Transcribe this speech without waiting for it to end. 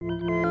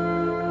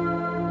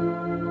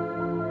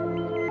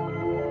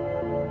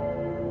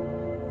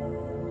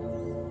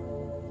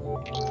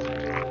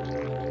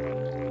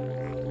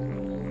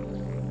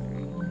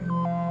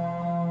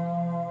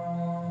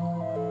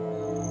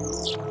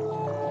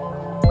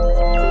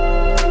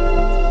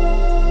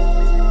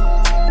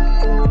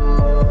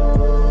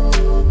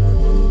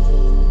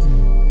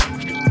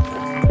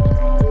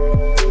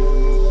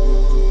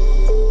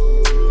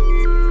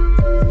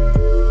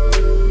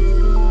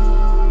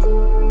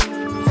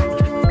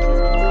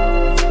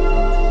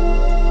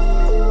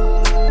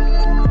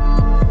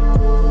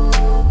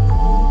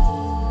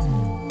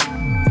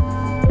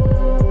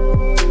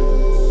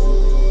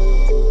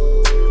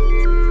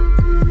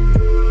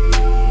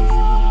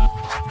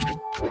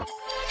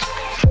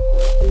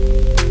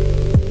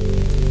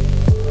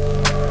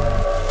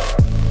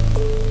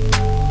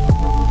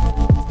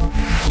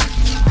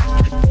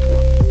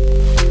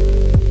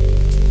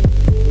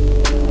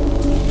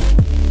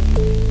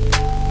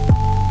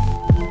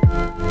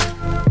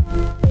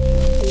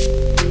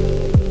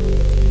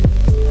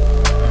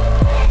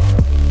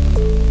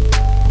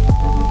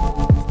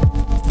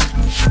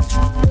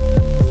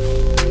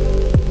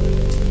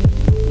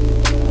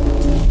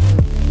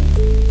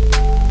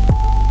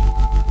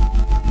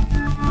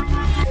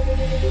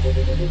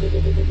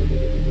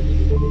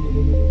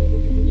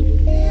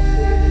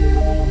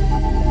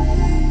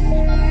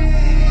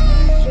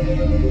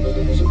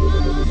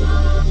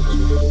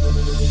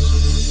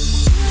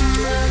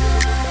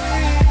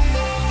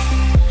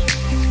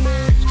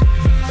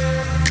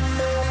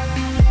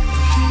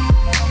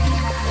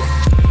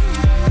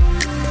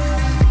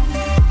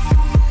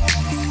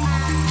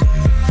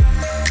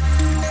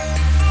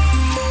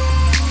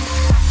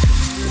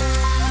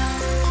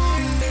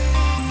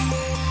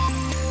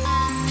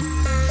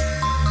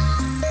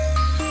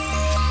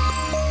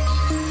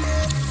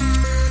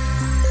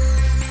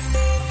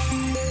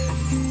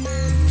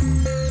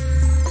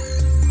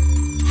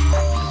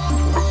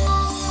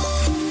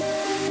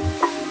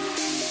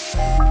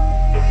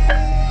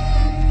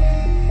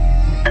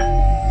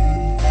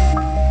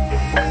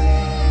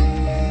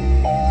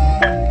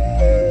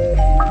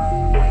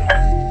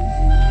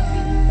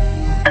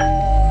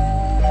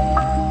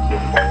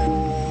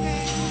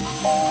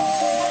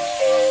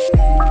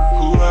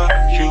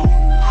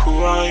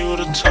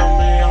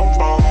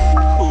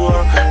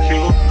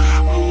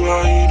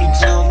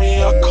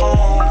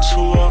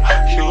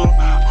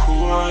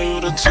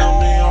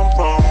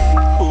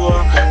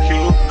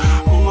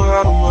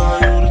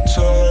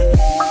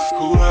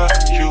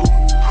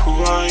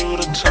are you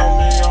to tell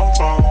me I'm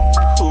wrong?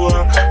 Who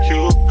are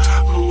you?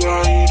 Who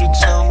are you to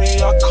tell me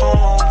I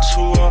can't?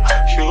 Who are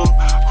you?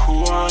 Who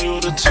are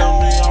you to tell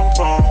me I'm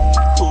wrong?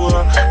 Who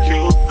are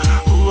you?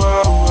 Who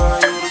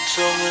are you to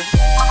tell me?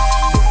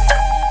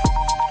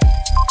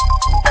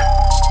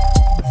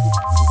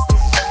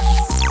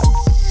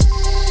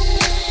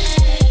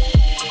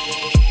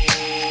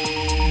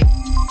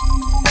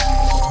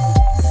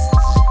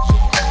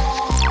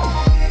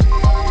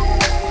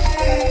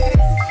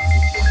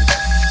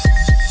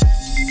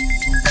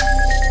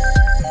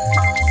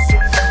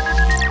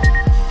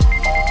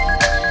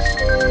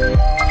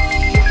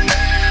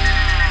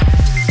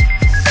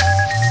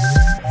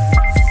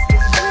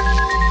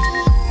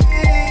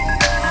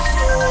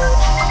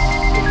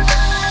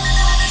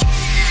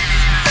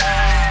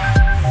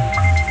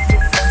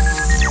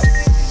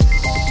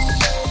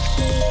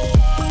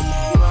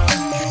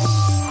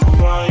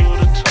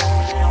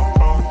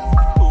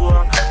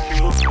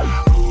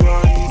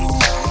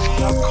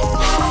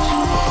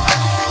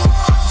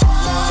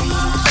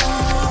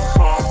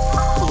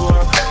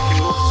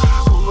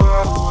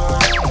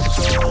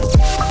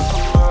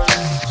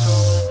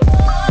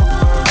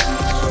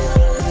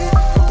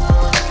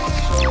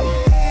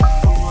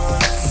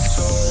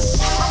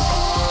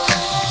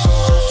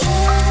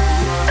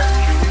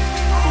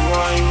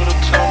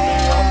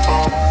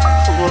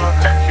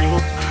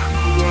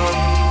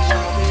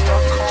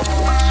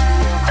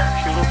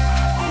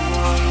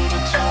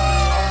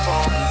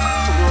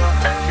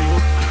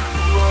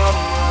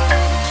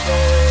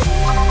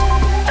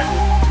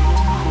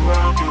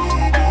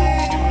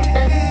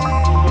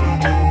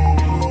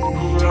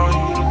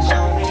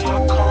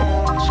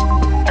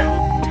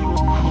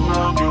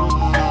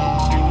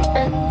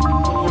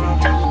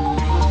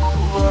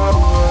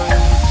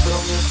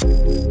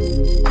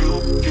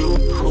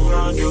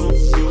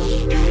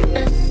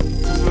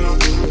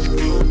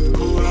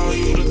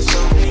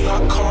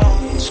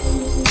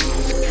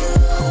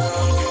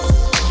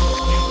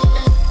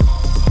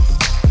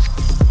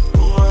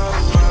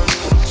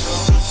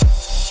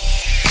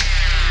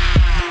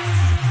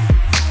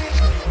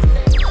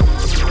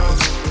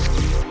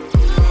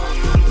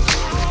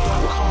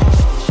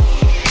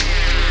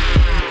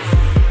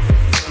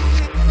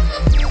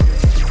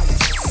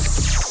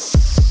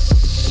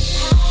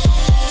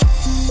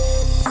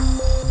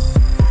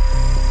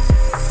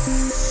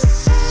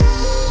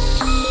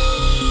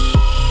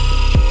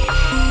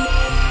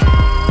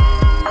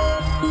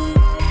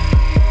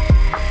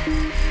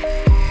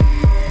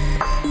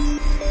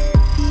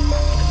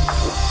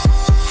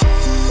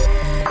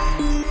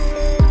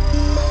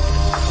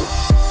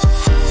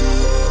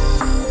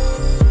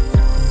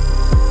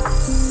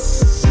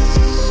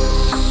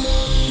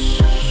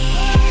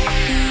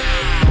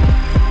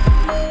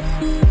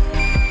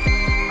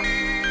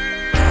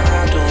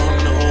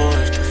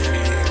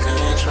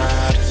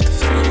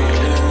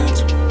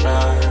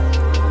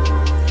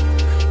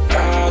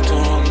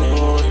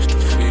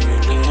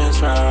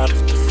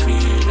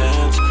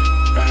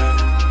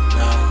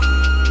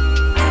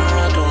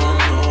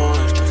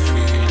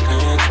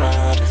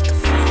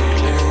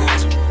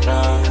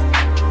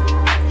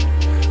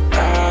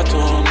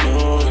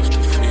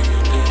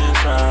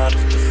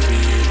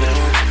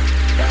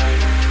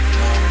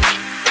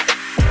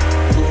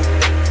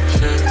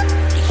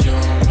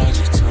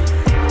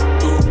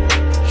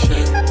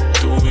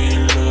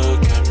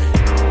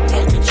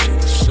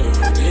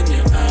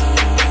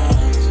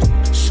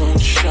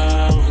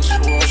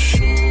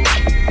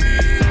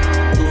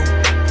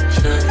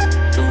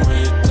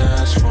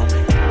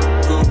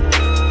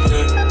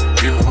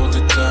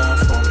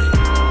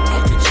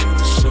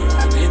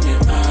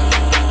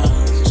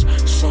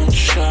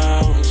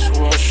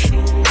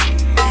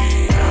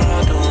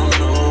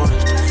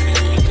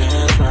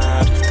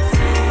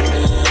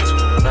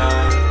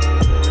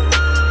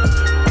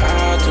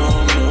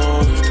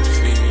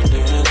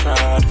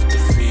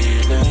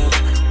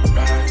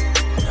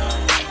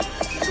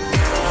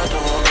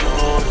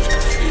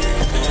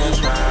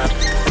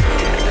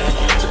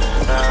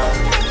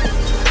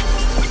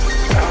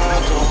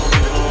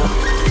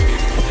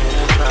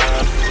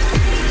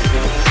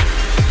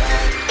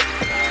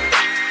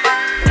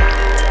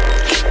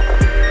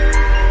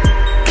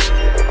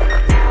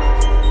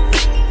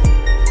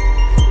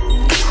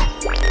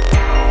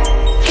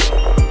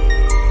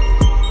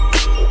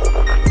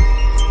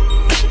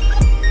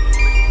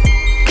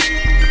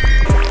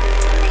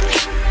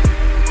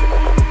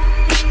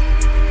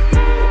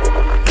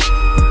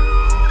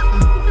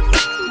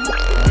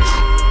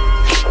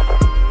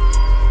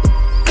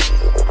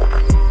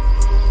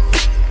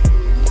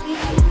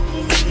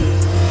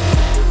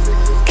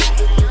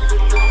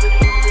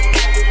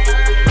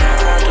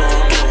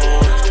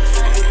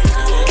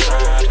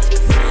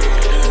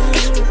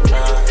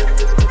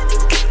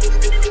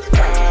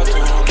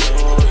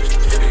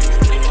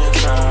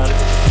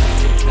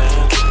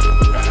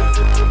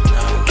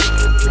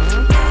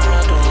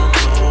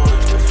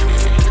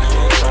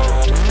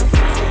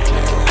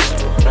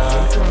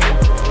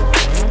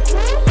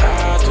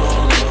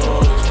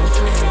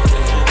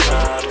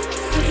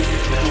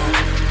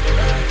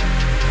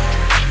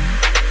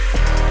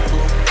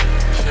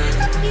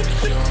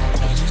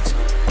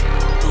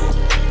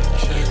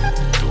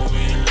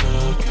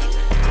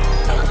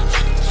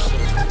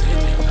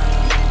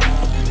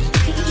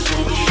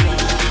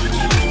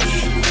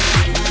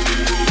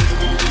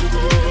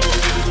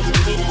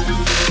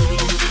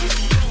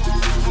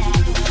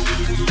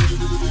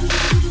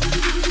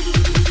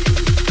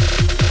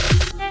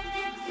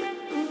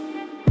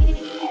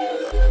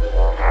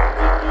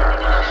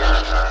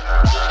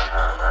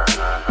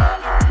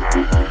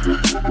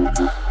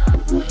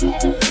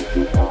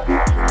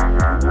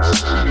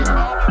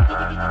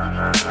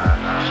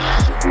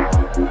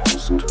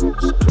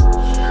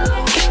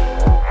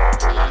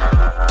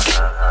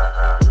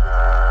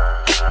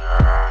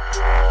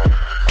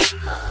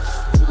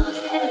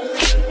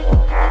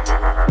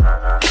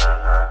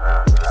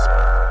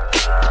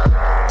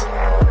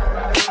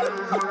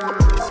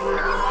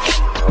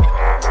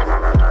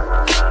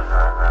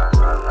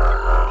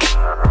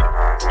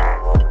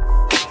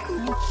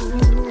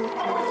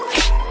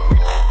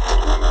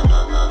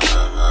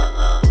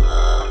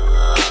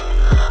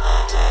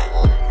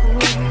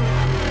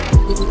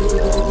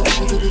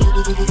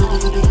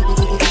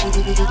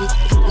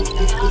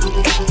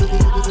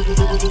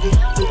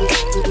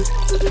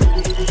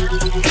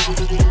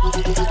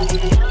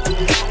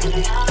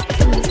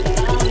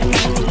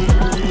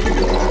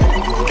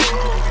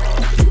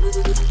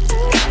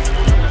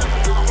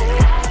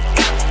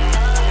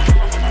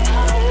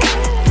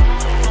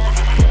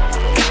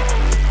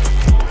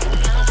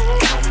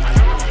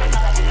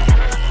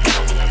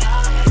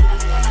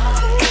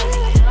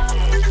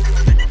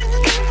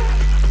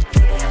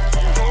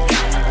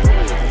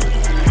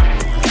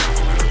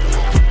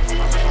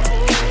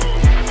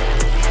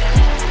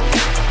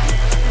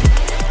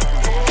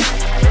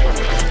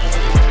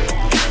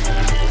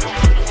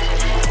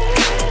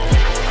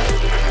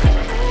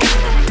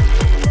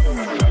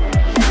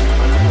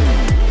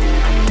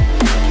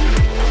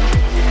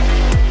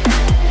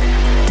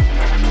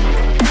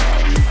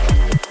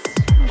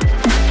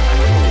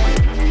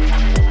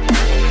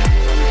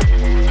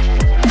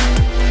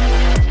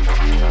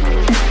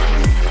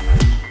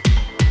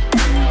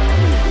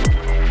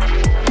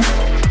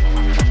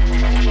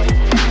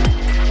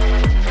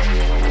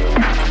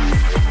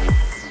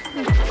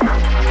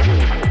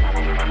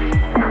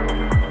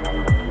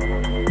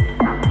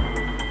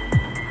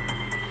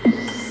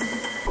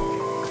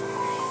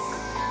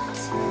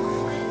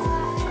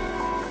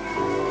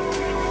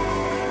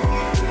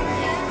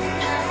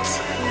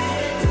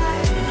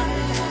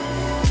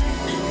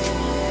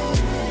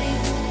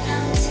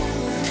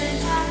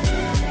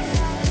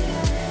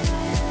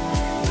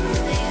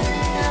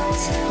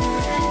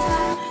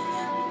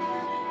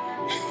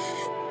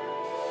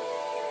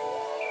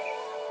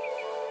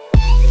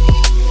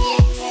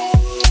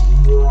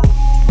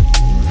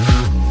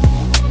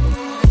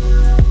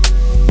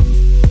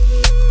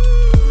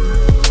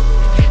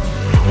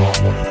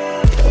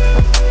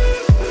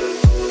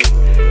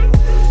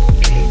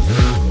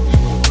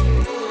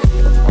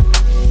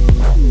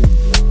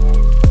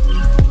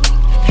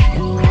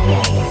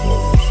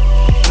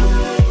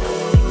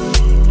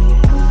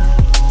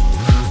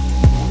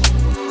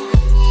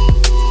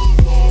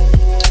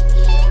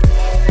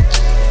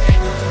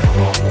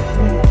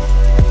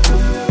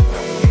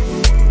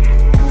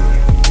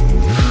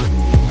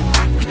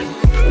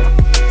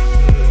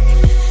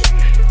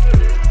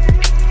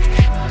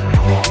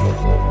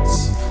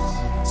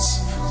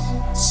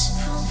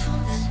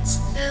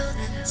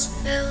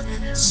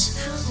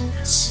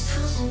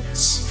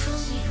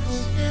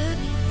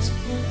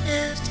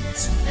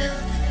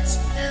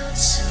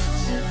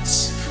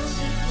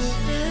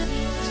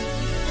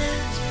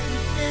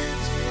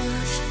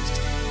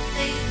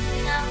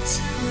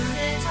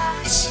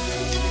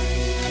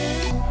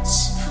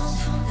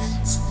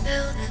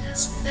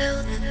 These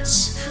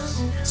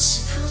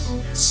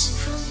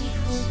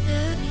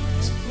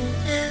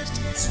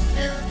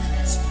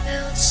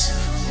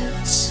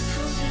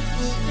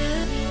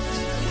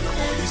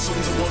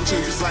songs are one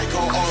truth, it's like,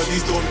 oh,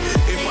 these done.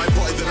 If I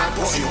party, then I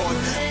party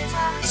hard.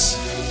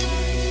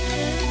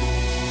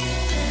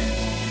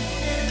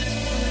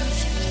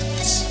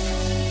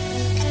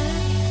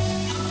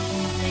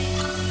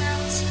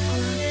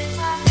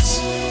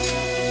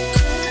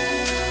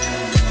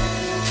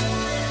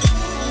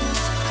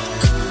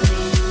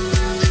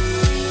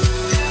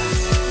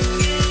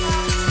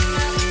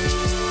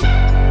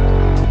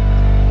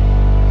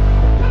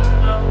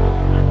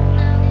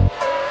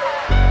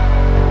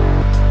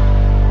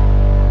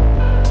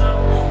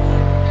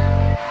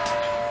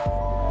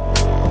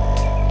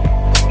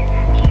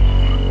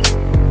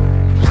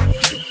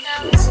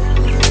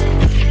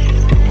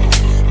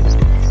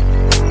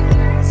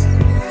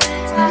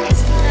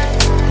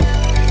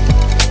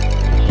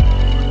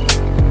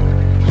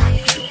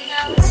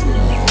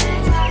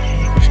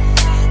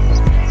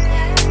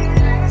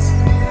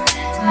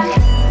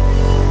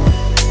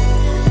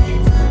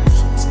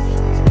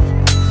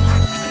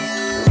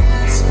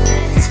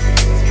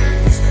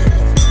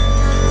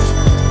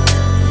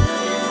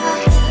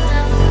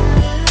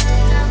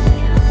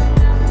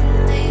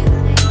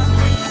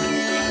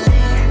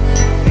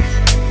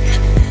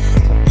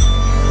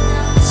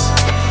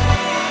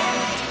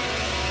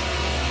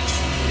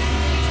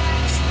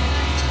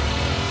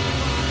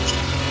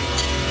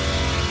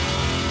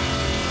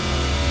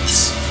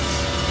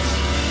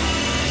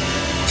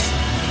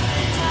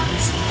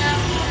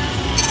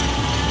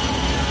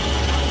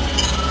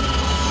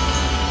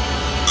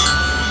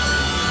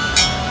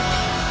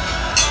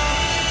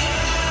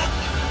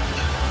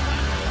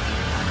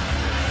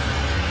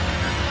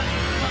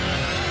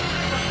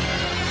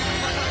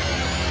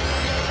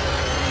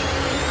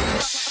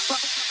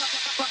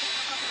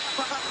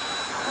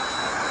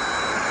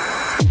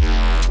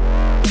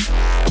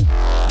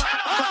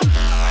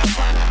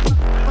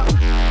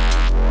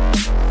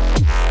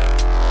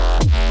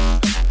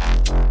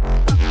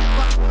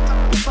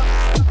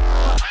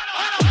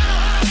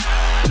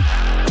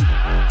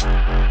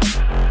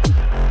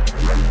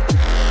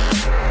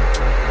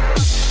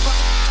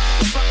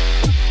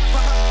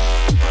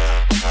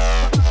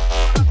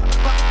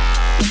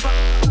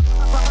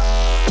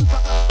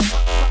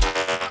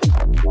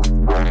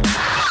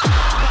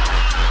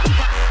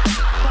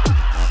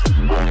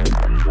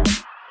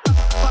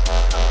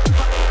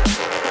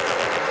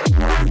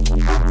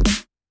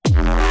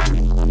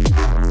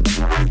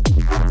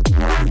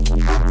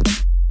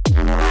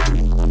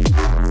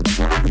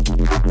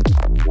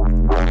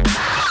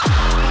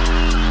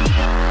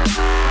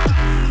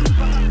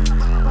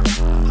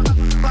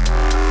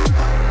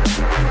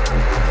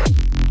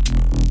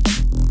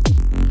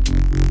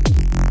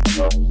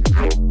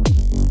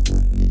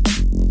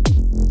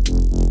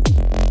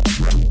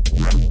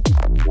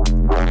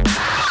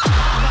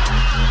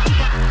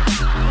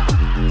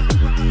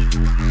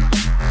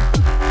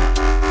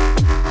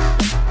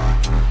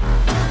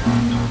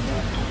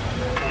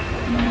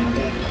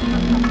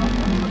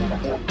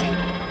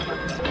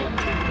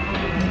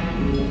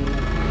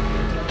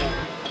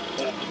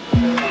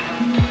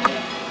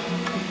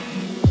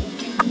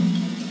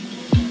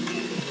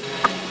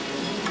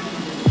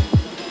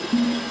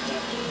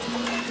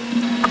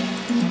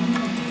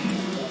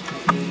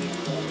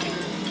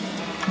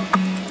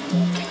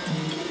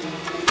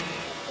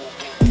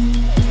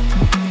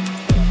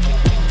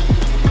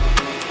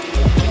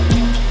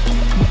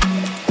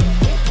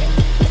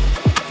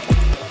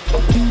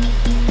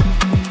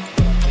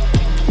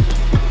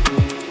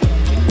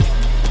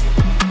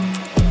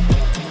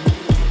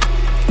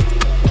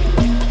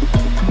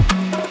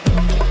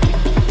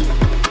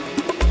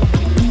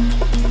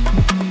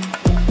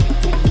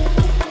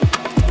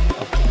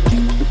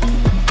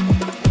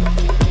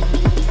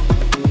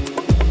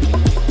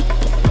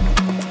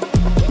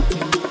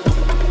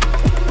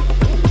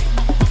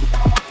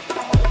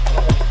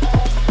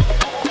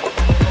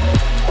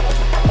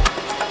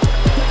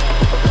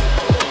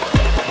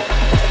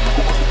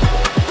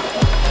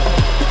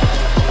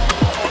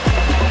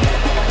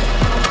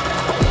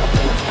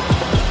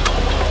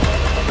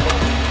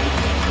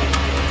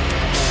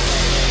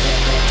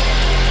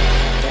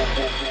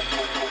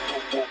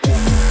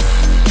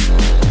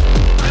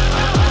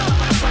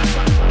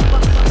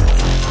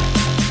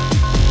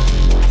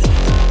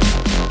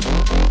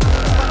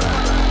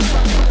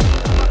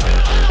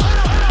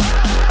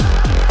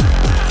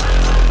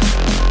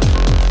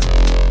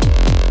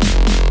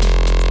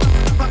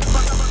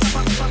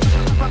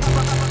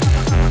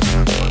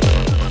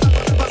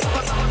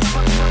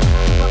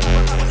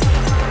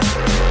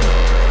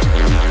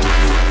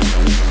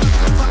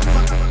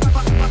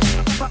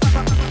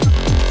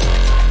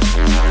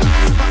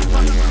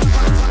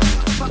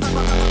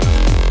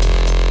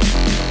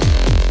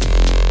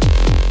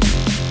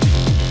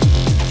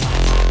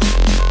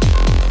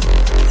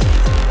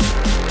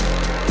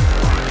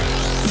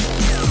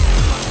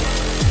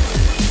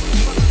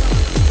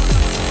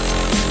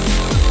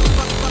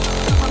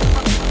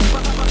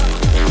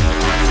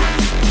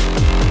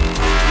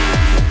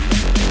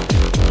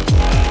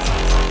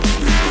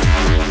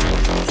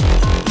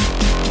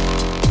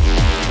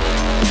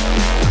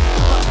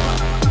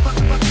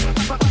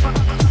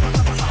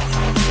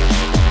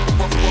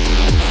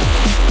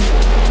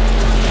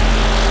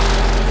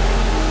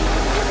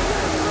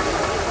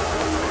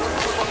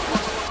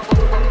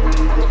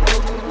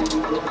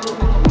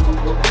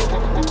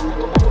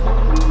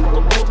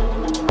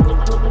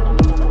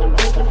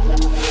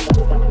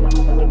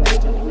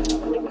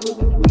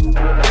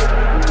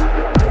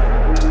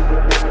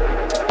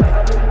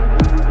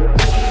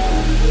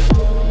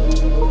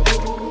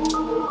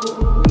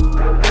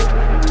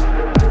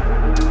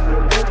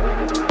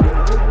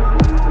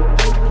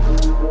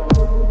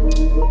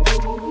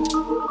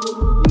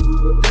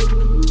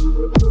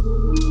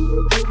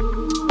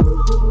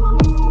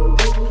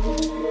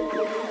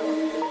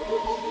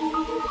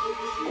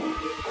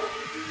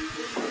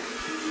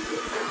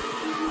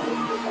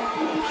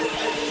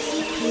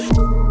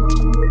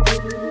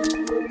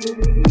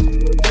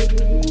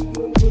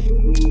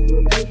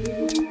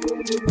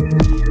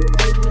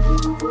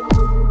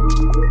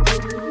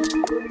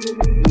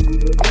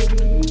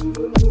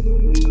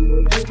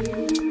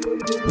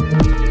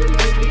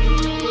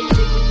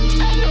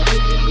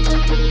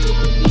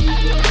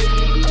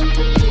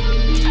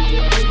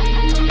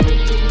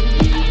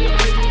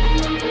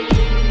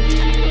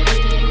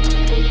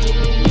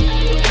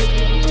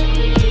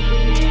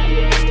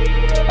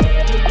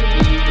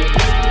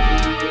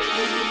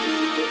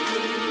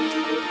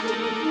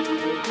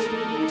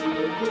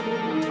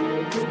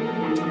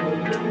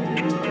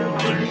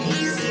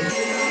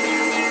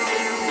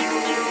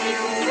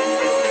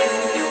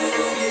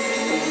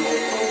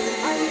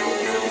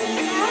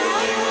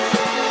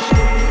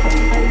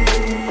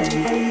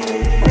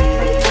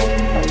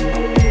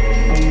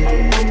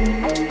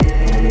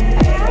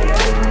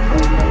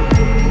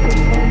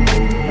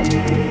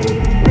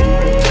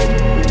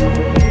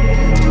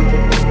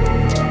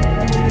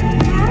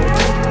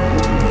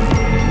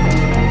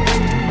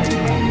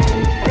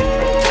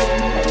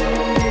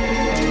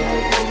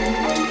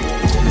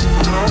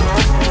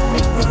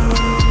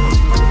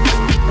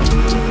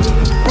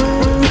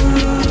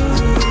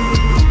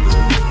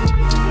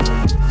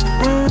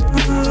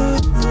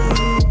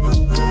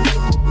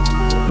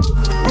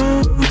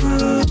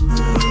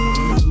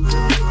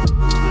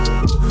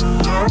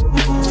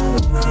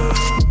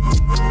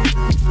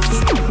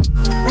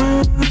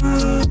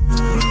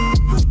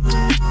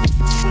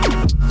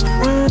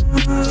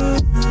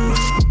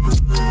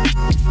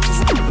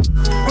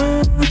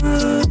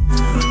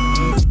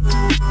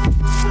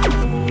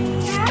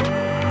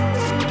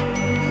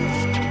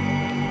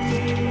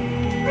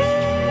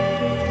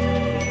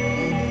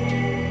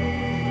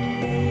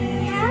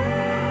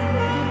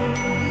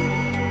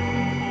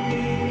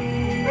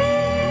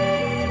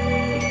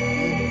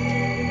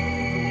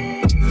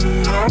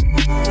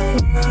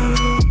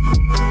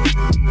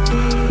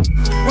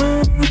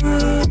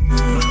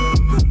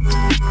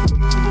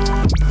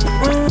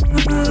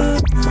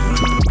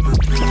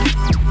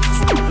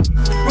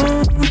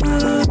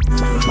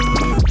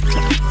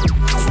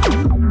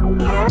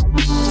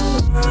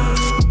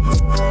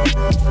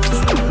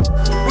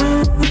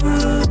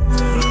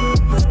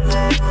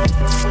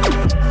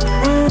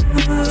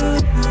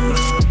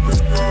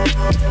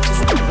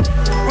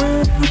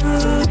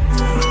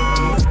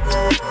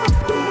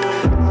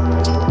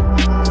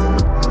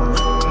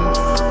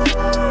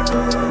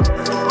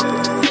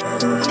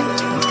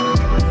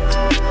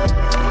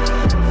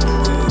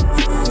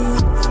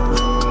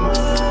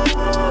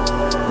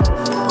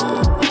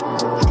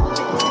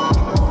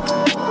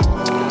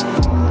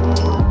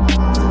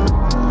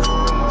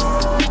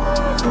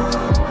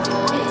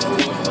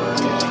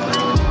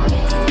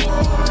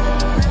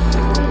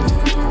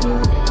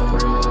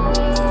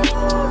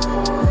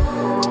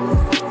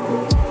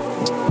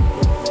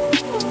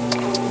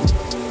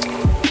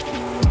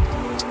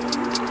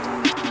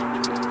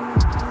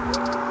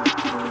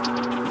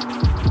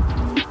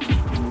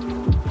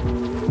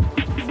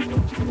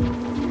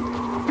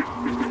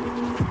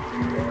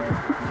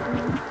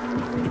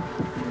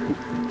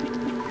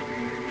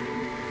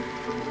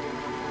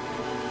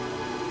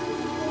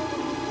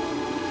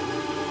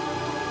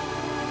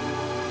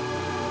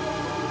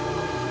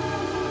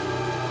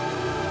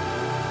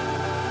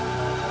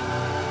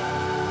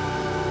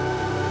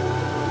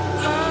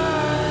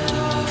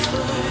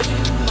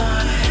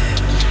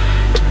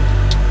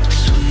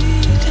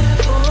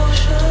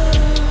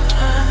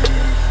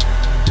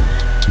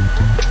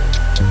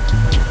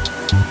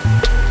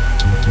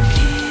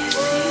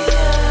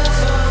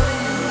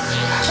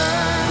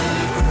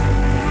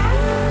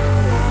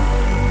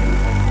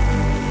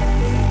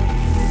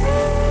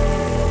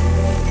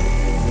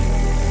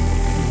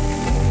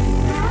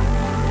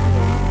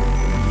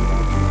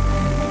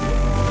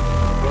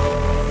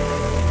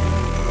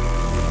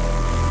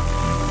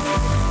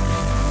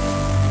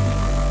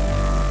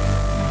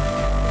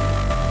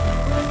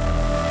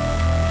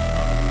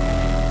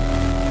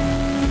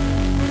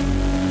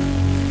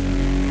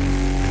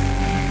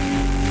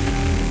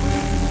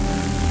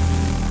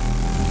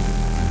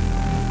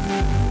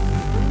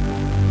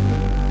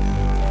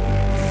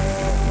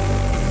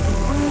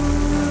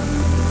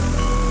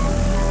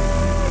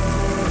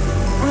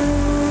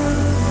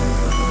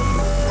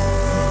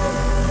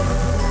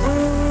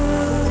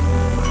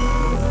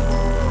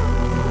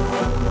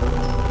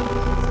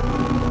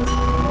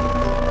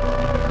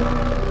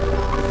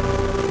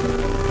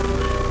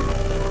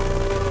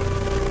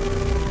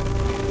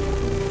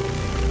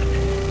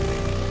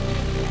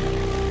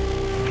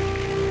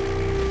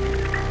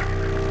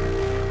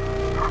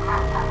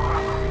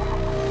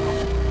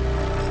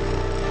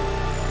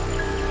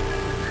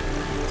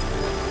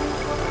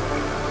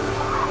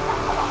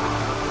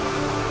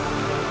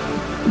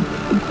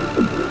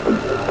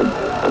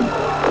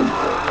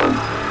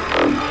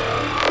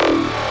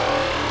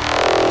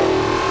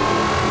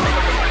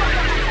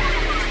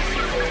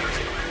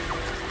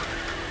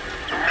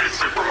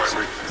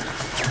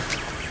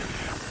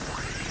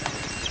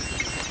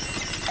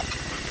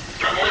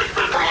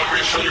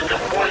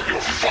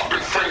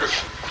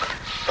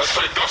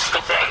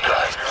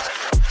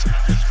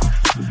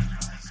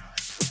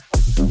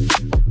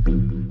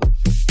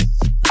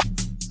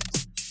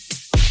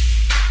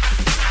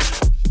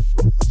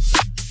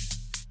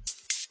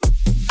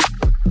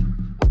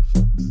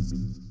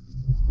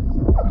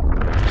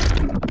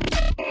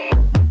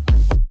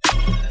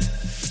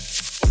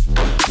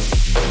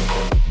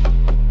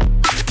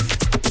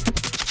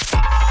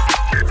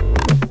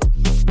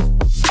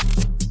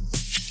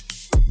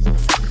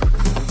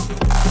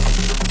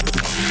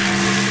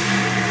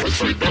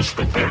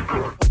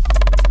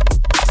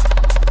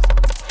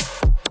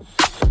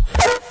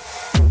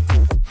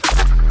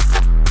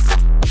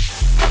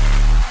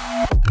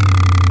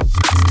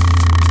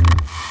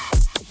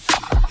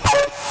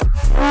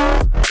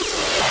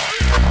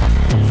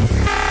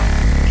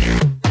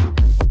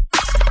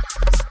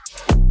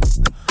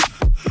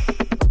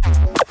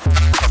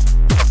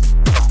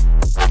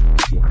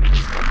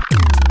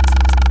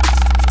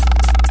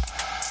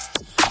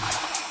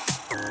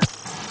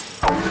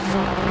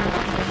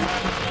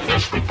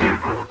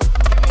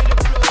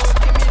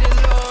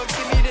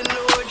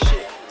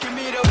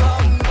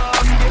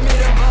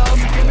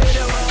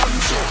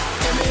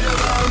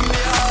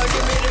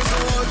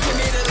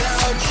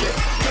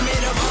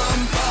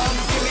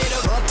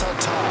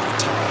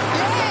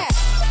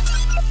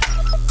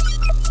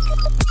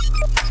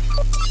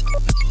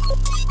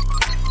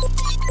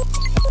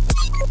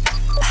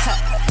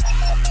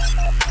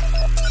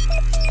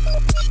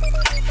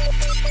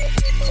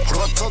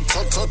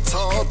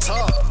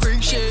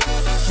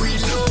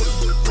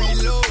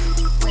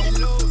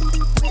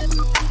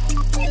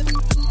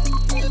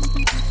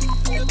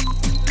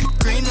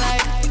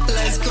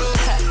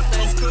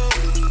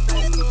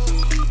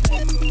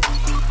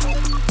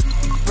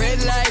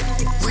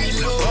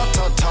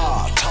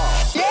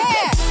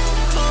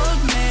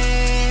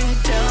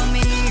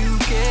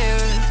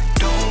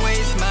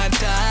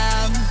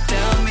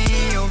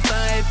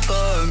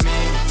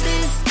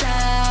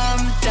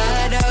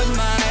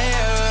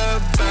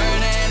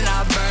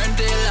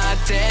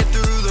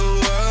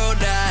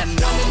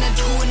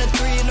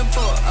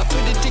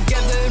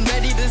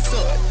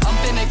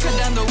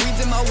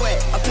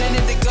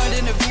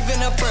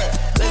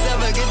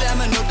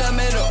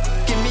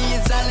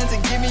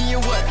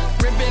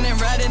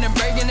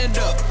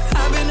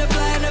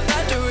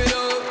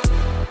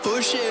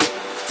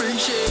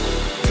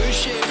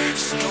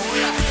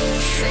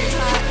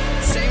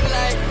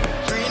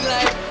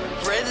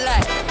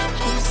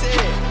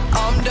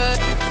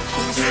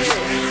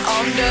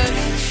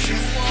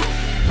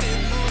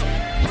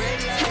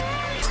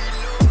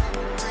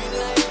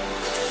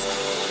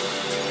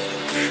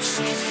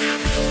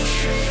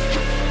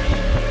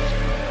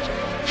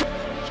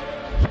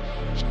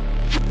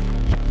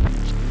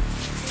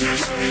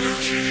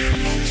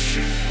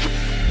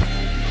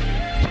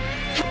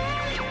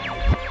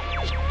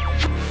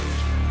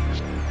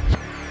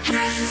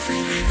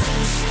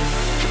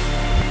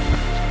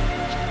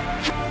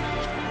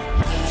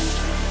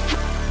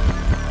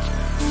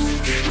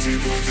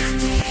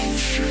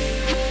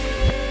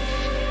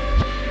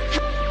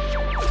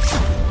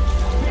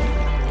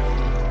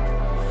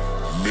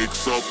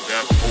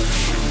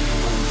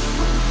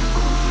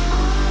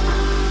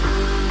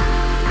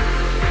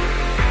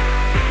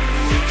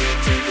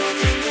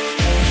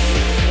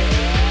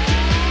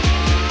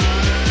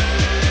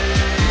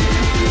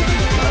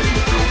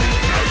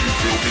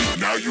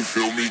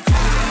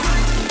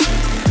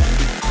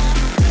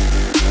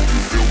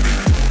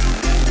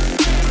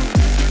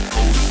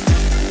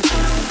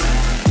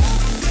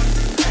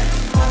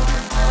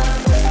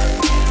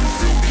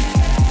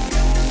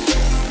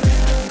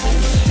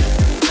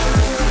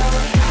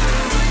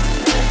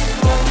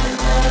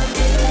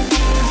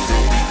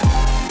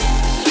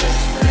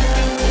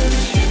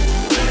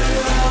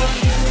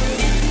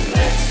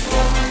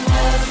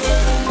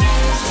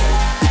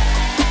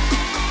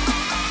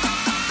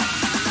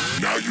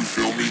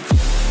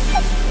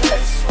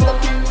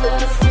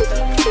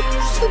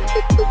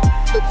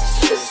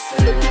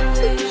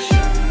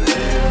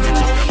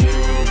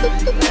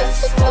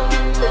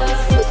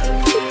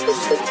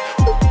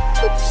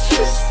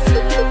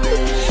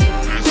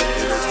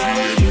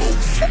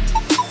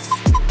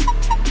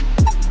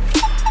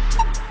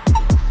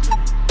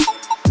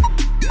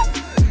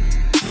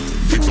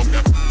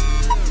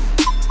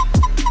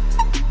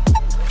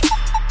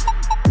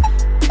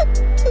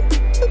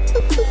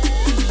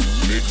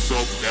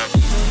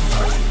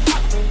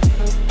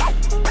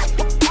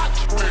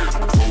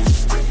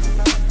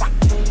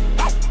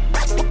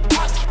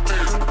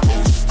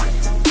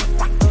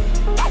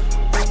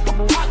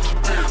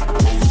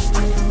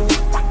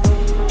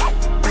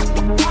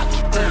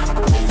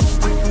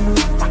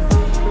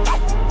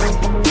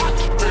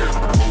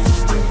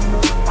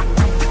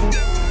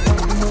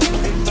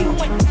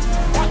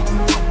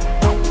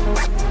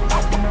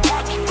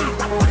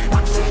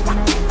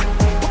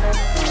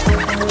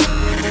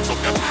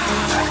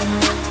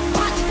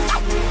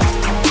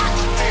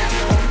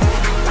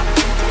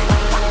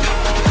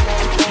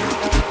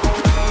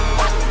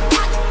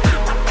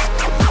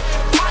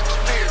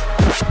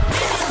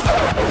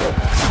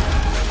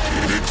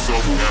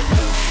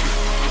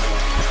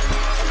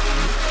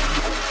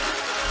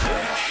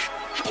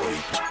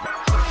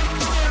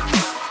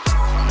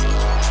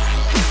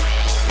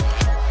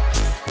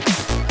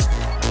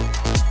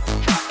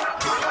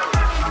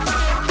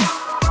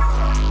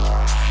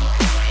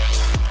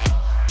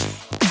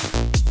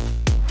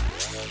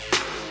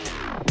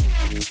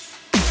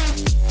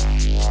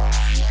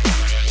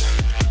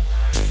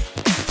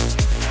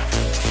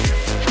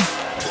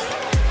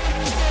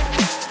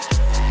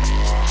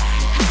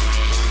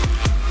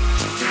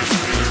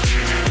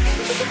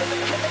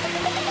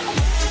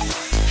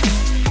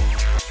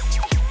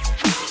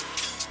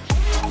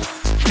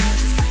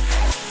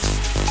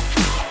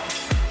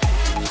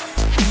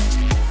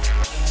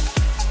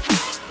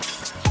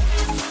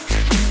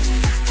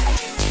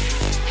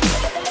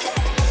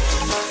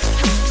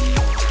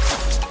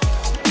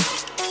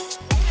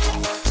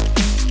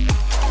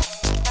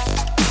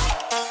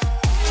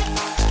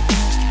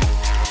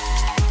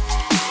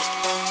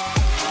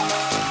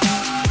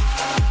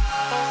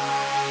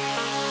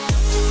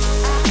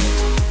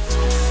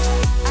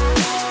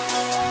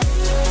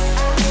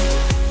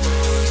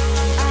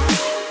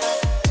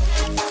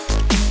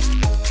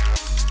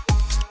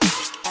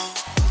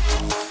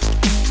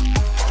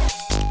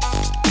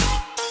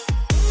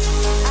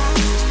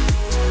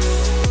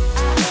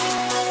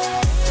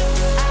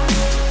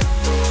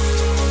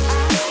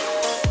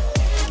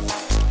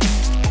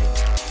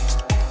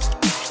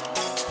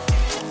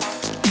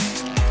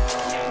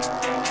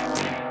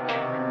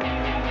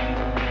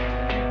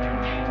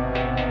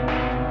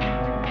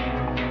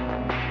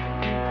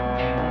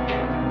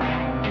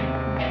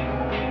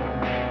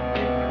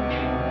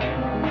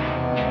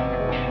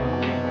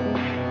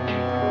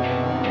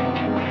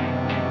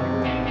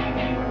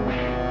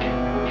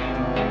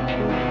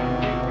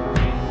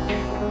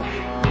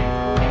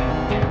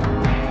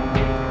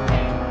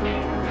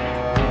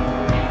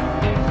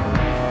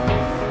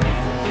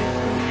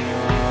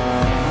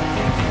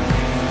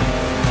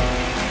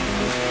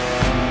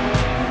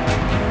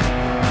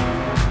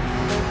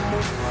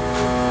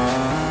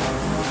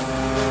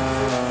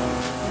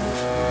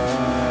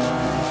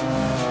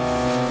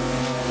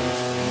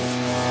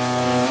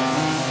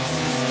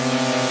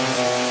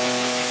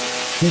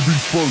 Who'll be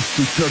first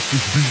to catch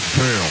this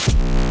beat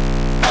down?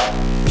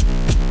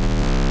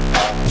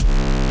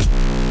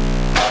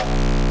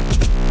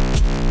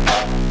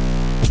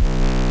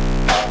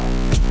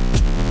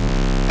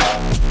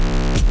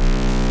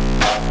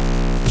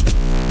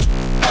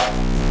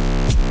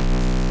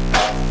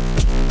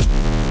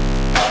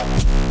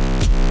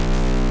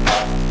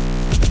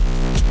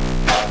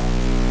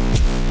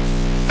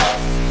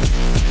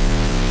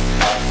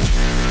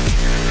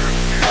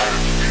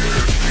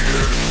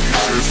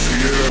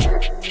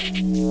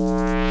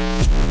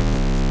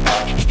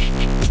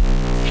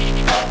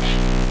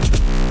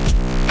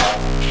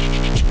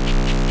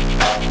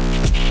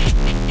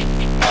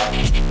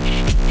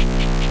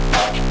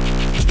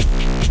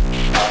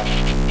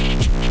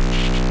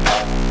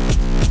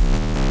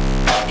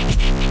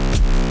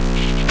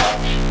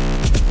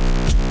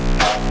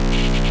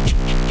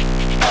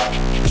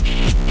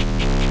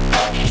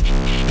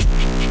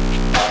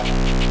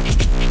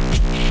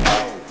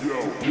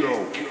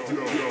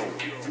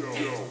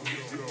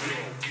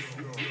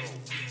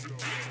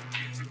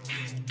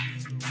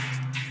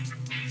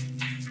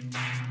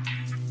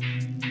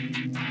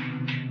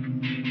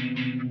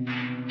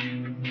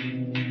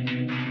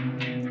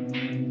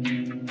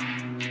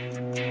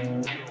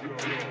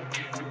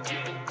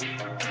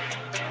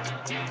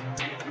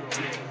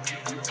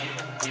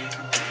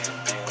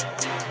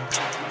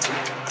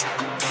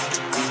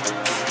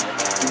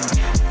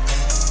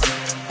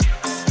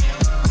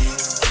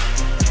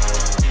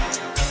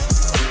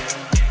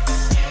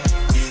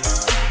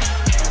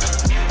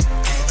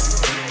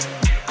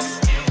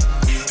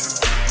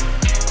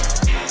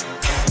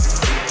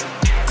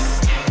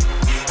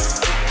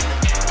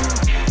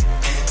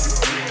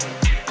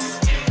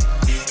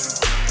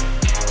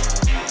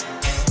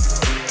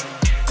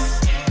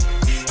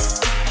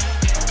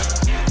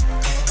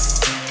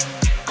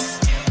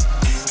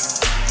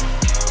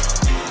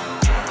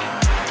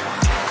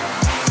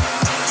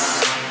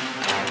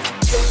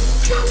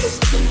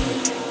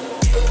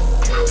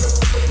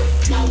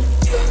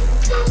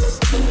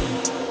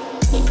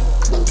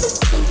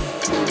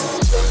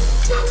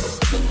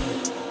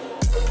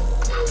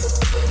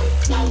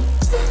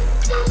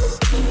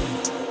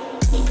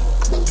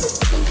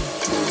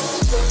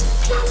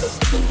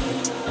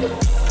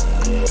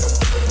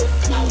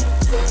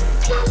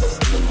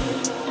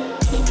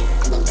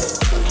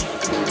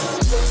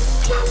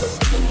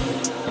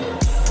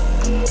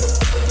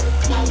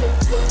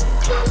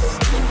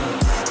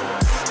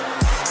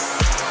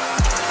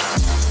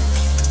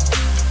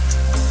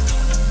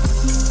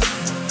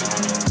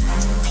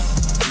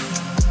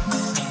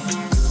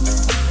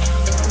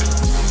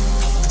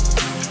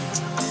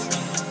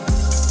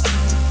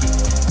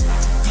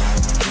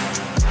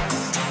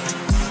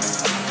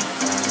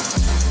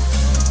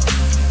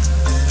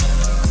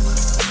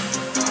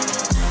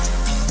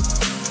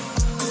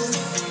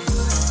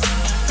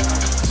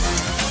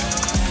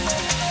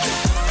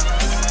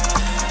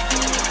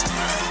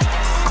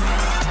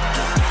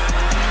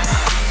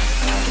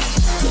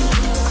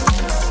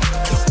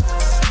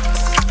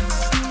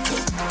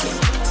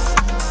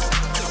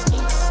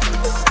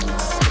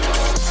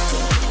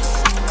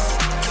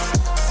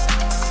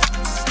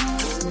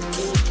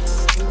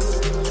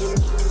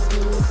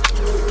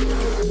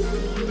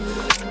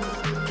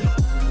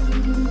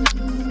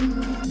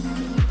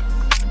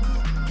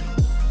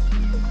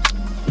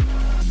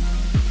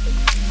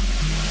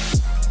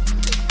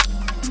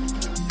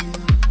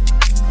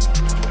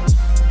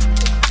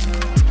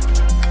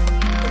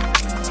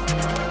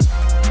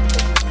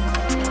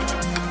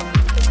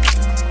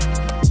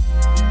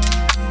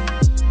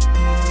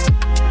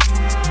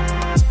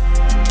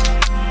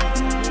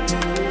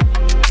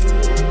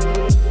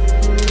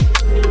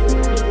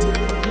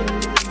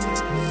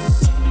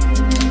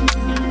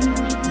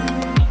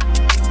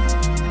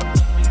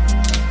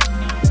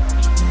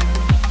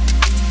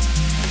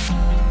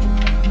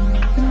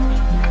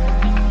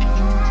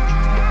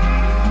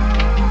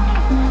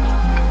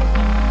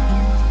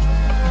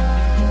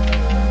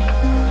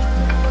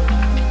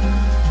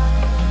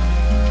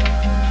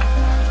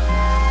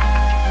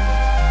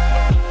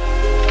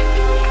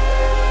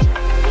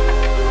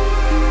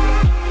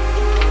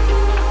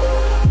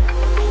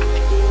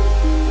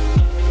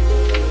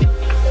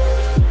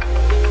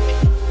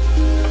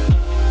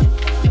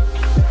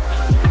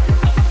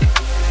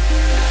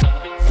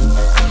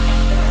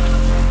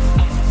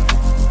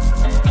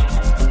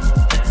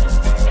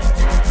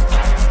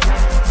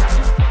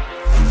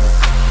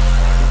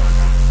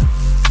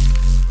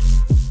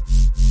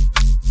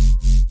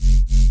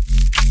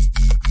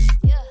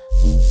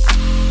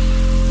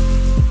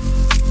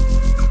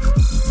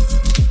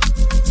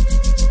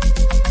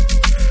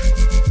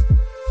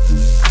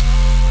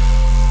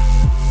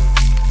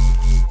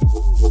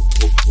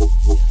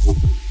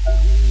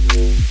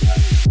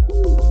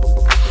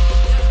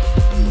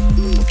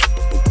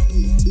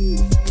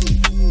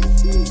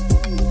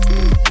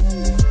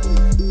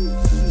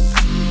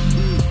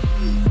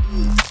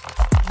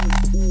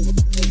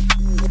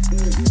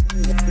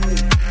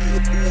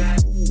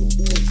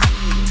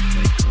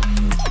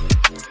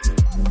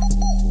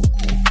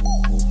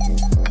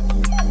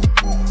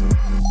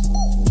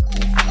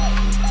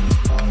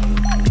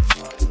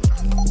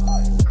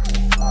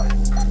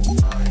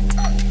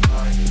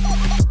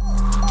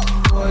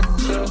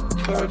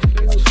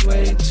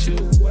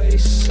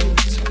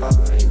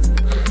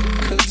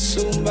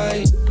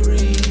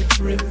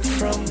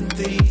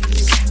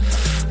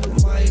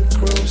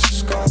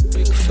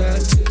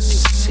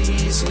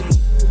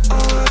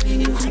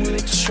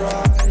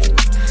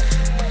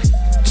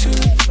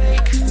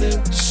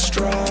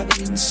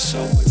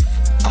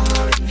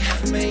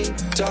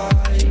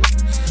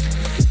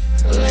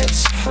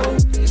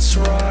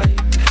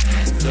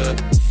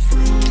 the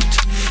fruit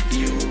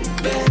you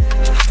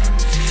bear.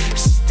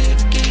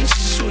 Sticky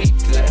sweet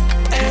the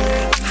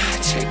air.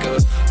 Take a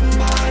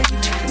bite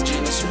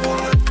just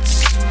once.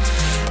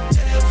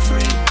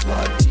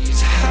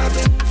 Everybody's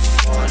having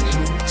fun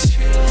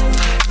until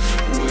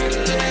we're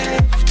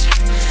left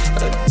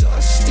a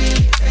dusty,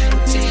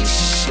 empty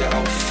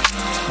shelf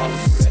of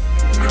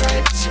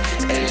regret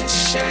and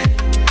shame.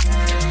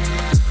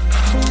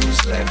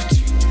 Who's left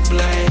to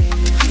blame?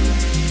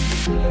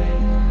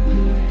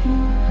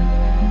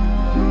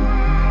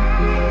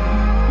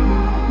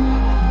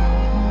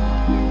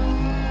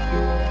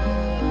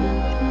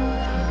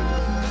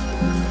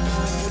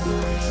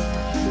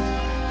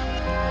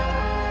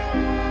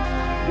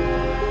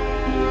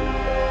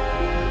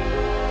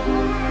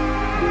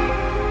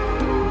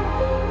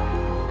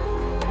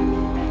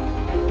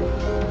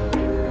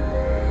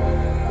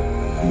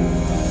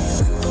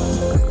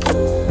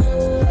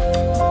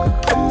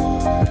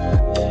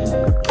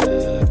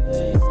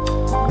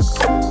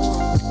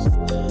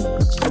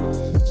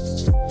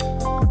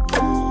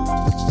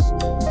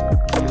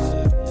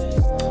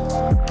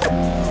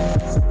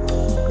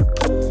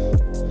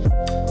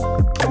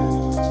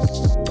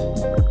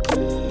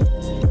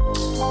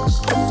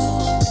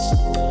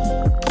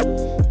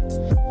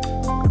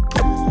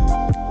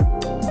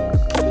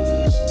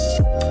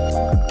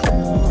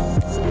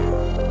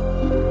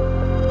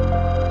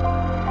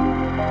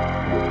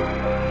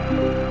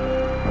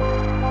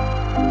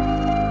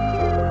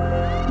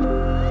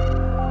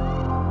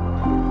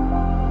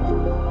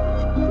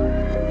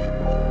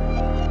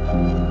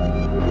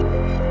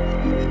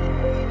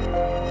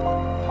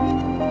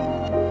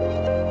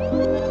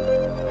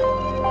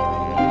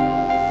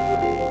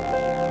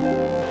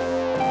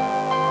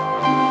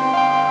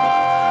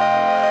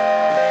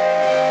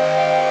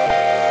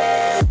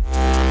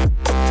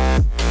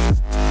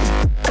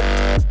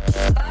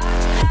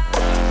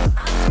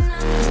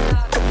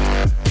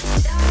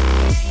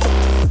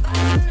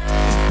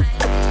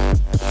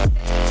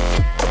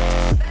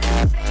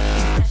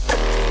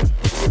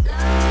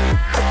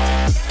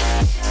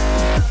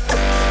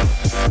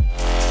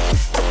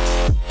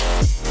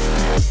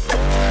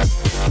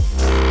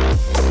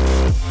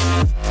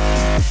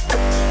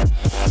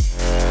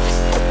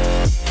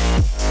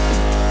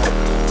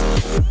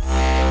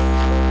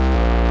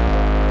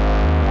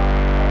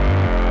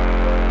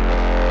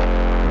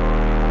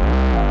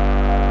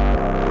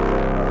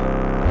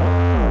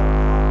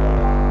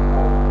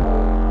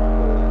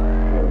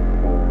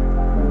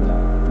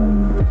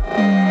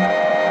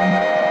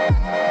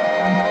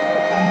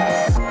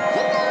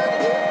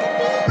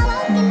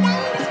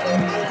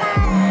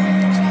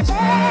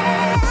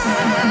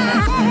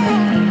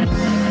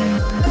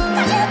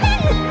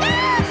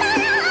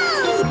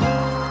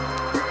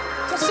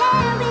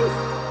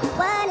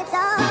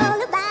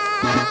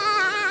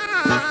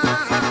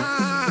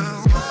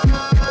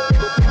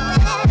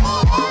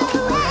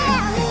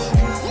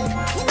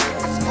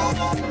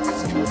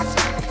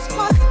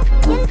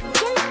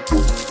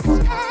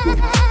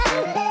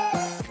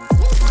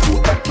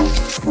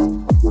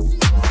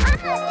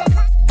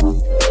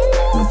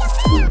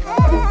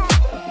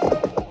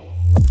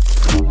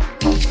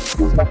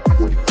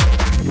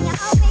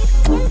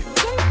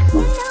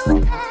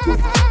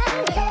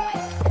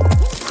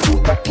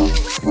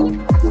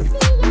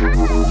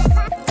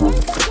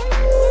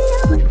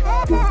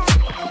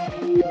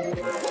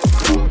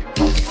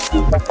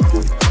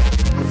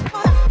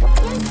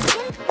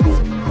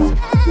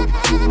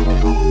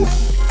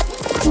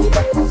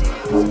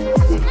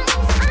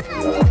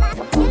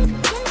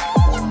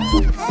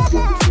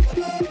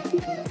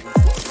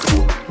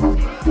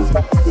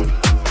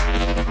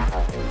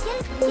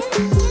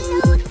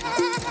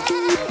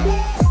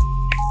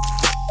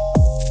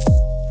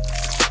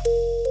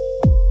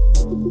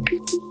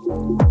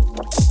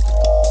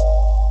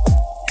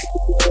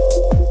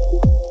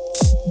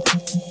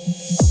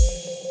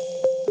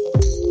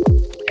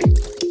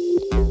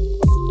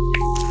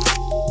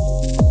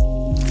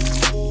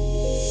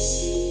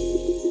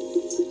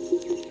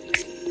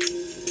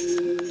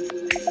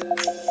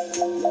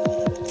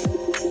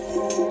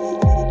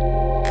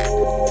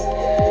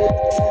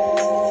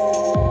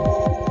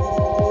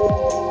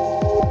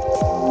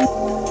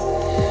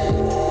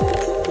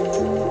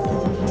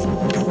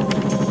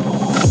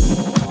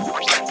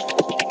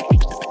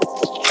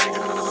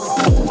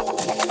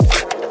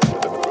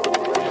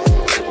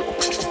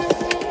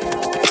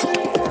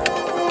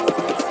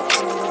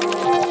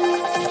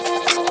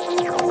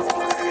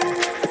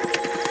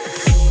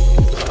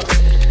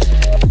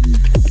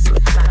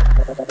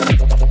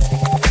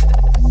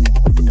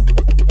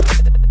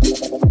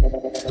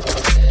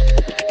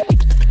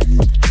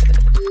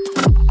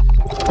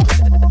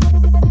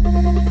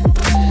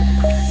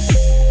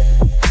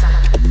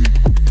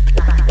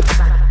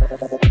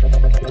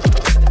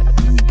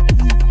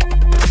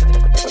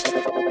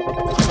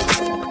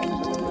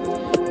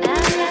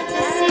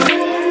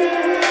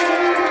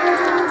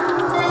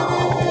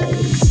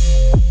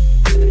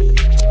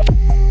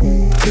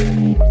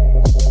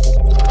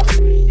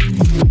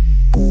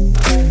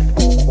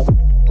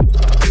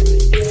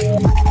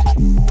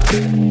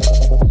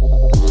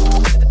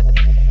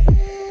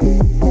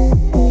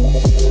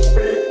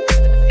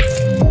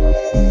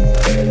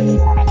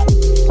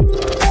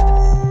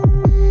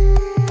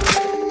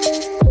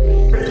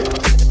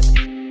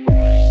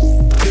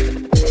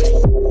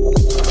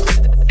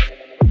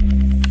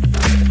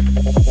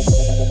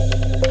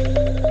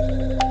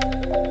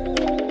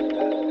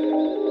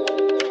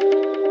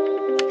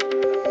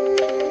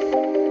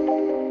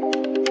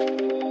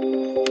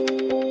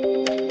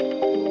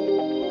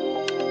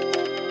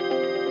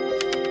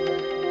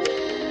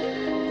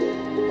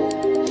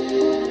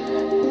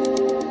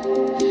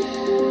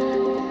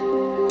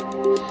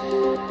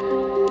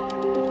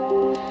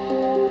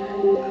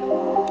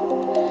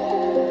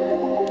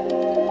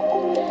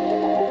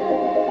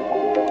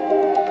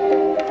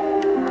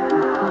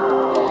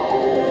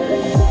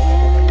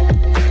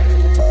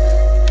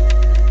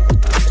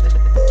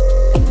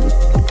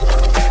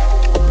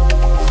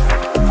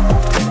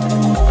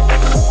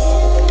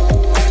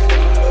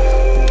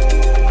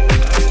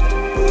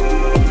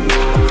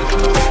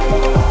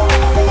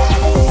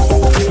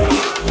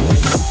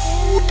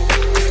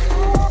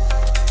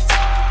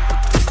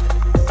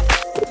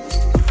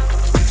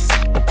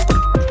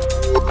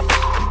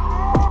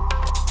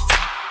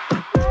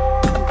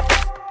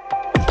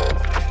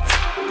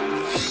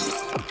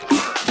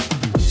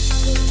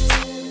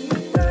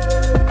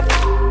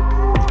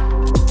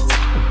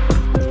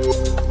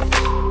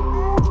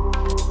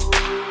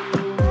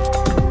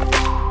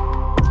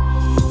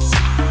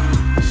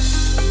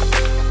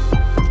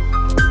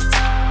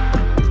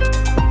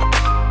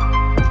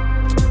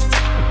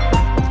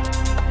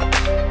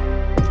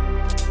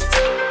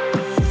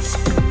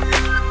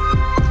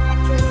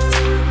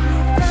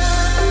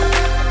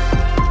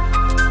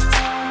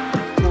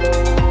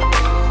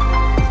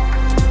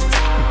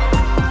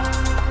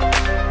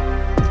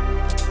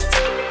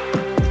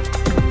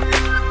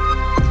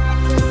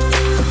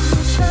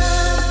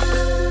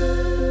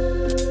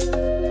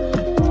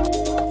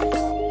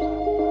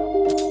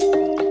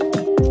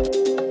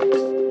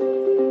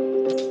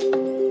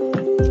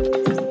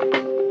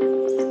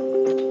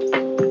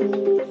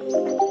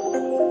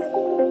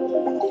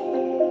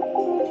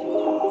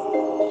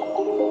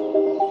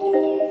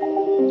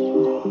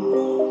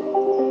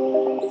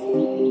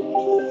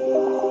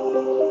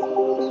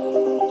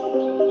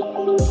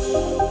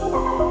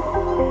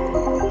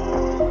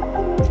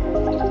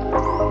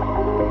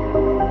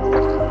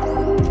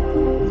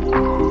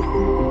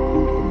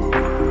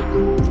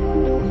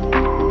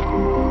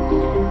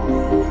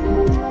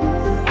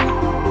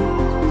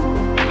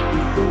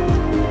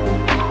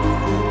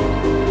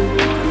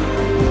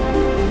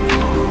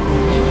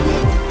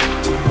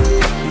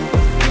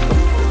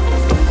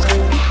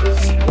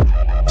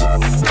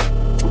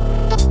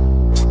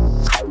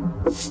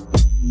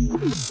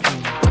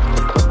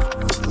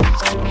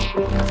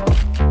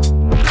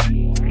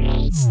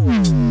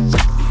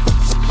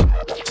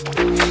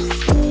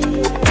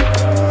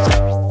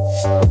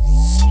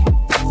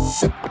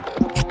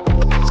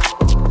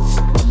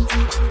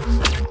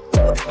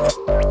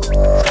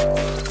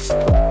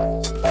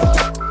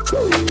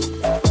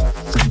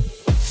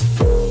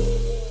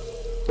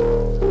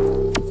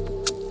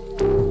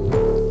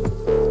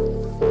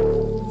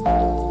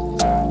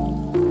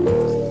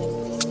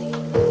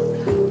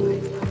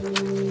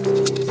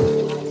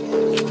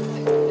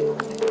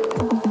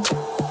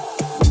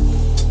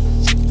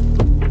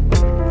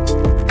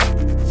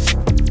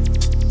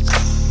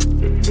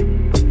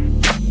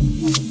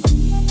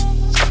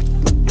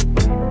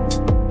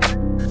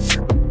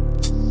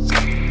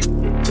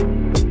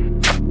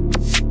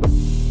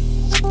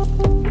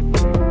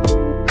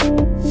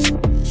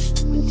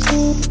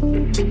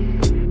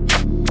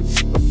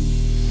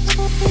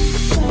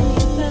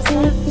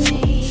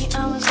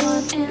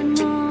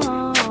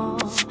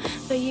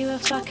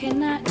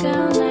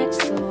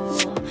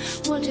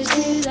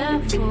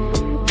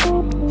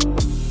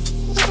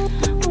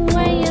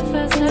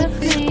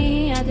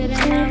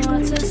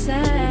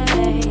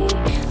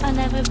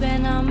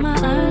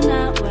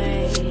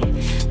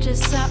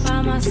 sat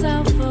by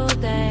myself all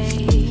day.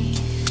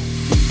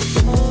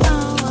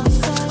 Oh, I'm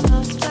so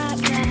lost back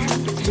then.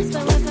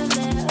 But with a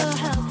little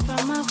help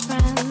from my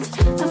friends,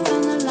 I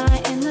found the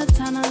light in the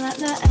tunnel at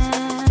the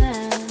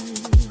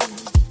end.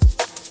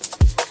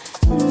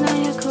 Now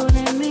you're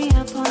calling me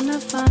up on the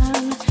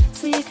phone,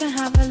 so you can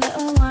have a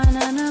little wine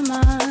and a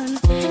moan.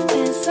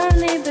 It's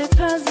only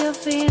because you're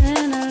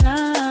feeling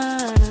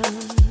alone.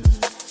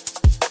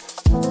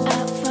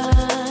 At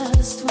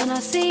first, when I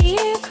see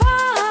you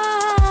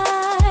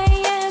cry,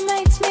 yeah, it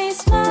makes me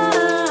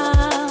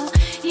smile.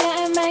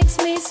 Yeah, it makes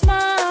me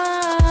smile.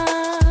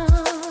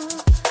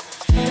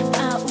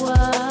 At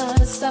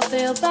worst, I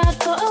feel bad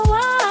for a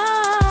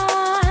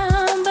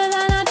while, but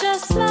then I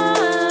just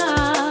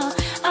smile.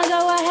 I go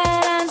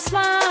ahead and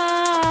smile.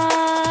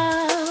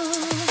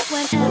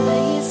 Whenever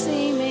you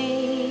see me,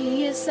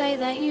 you say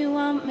that you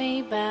want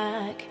me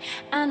back,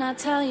 and I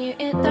tell you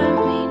it don't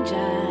mean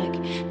jack.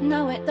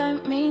 No, it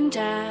don't mean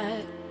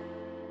jack.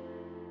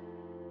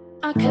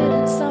 I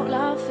couldn't stop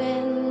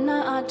laughing,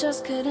 no, I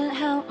just couldn't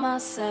help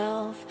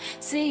myself.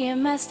 See, you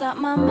messed up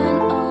my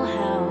mental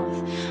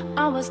health,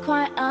 I was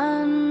quite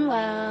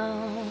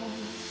unwell.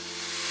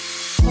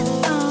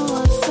 I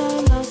was so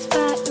lost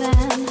back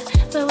then,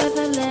 but with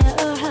a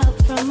little help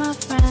from my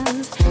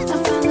friends, I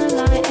found the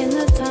light in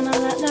the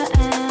tunnel at the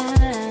end.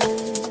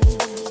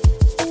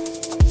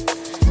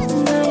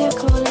 Now you're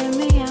calling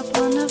me up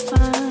on the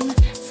phone,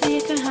 so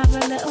you can have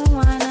a little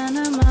wine and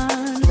a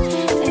moan.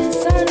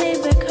 It's only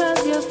because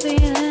you're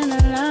feeling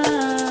alone.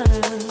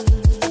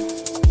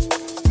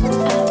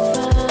 At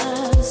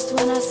first,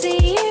 when I see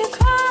you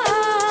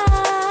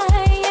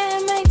cry, yeah,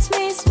 it makes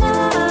me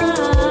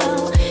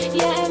smile.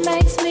 Yeah, it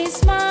makes me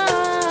smile.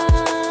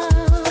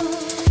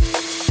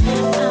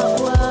 At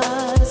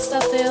worst,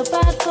 I feel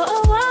bad for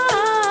a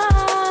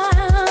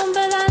while,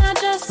 but then I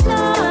just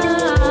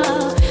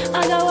smile. I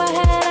go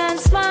ahead and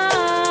smile.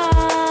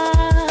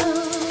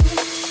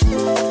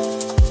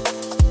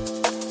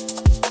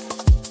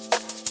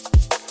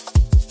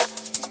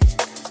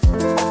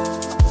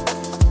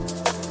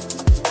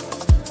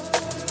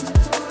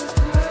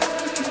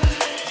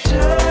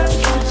 Time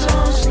keeps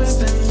on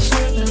slipping,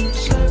 slipping,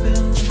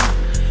 slipping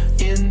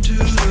into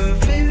the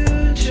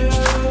future.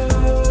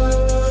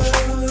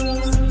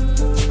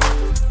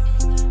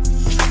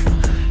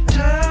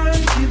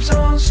 Time keeps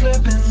on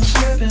slipping,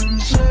 slipping,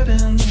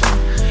 slipping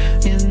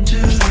into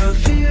the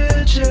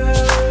future.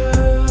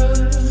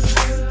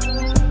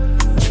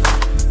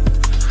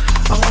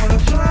 I wanna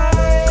fly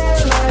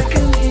like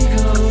an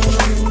eagle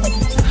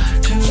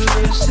to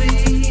the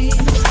sea.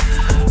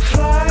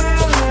 Fly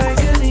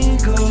like an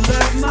eagle,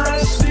 let my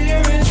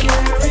spirit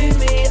carry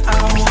me. I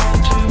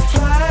want to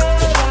fly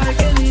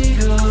like an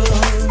eagle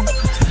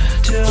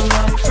till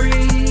I'm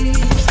free.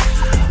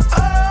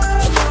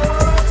 All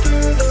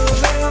through the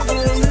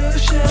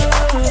revolution.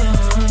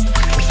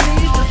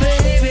 Feed the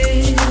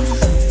babies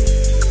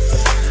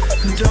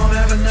who don't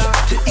have enough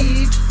to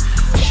eat.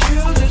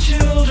 Shoot the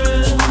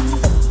children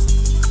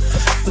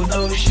with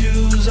no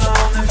shoes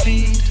on their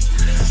feet.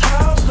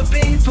 House the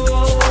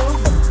people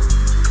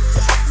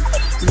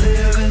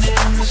living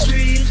in the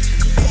street.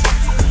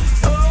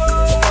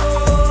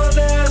 Oh,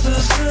 there's a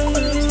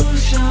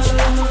solution.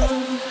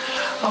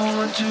 I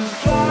want to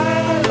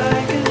fly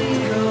like an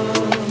eagle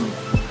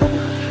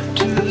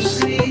to the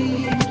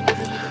sea.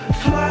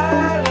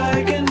 Fly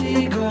like an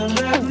eagle,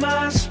 let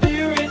my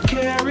spirit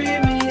carry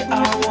me.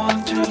 I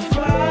want to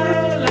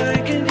fly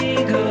like an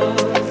eagle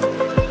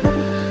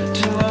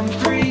till I'm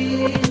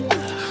free.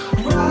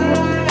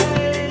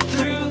 Right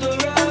through the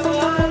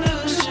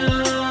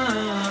revolution.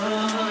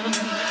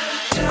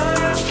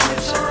 Time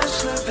keeps on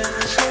slipping,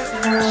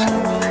 slipping,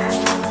 slipping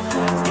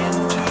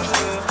into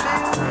the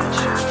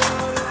future.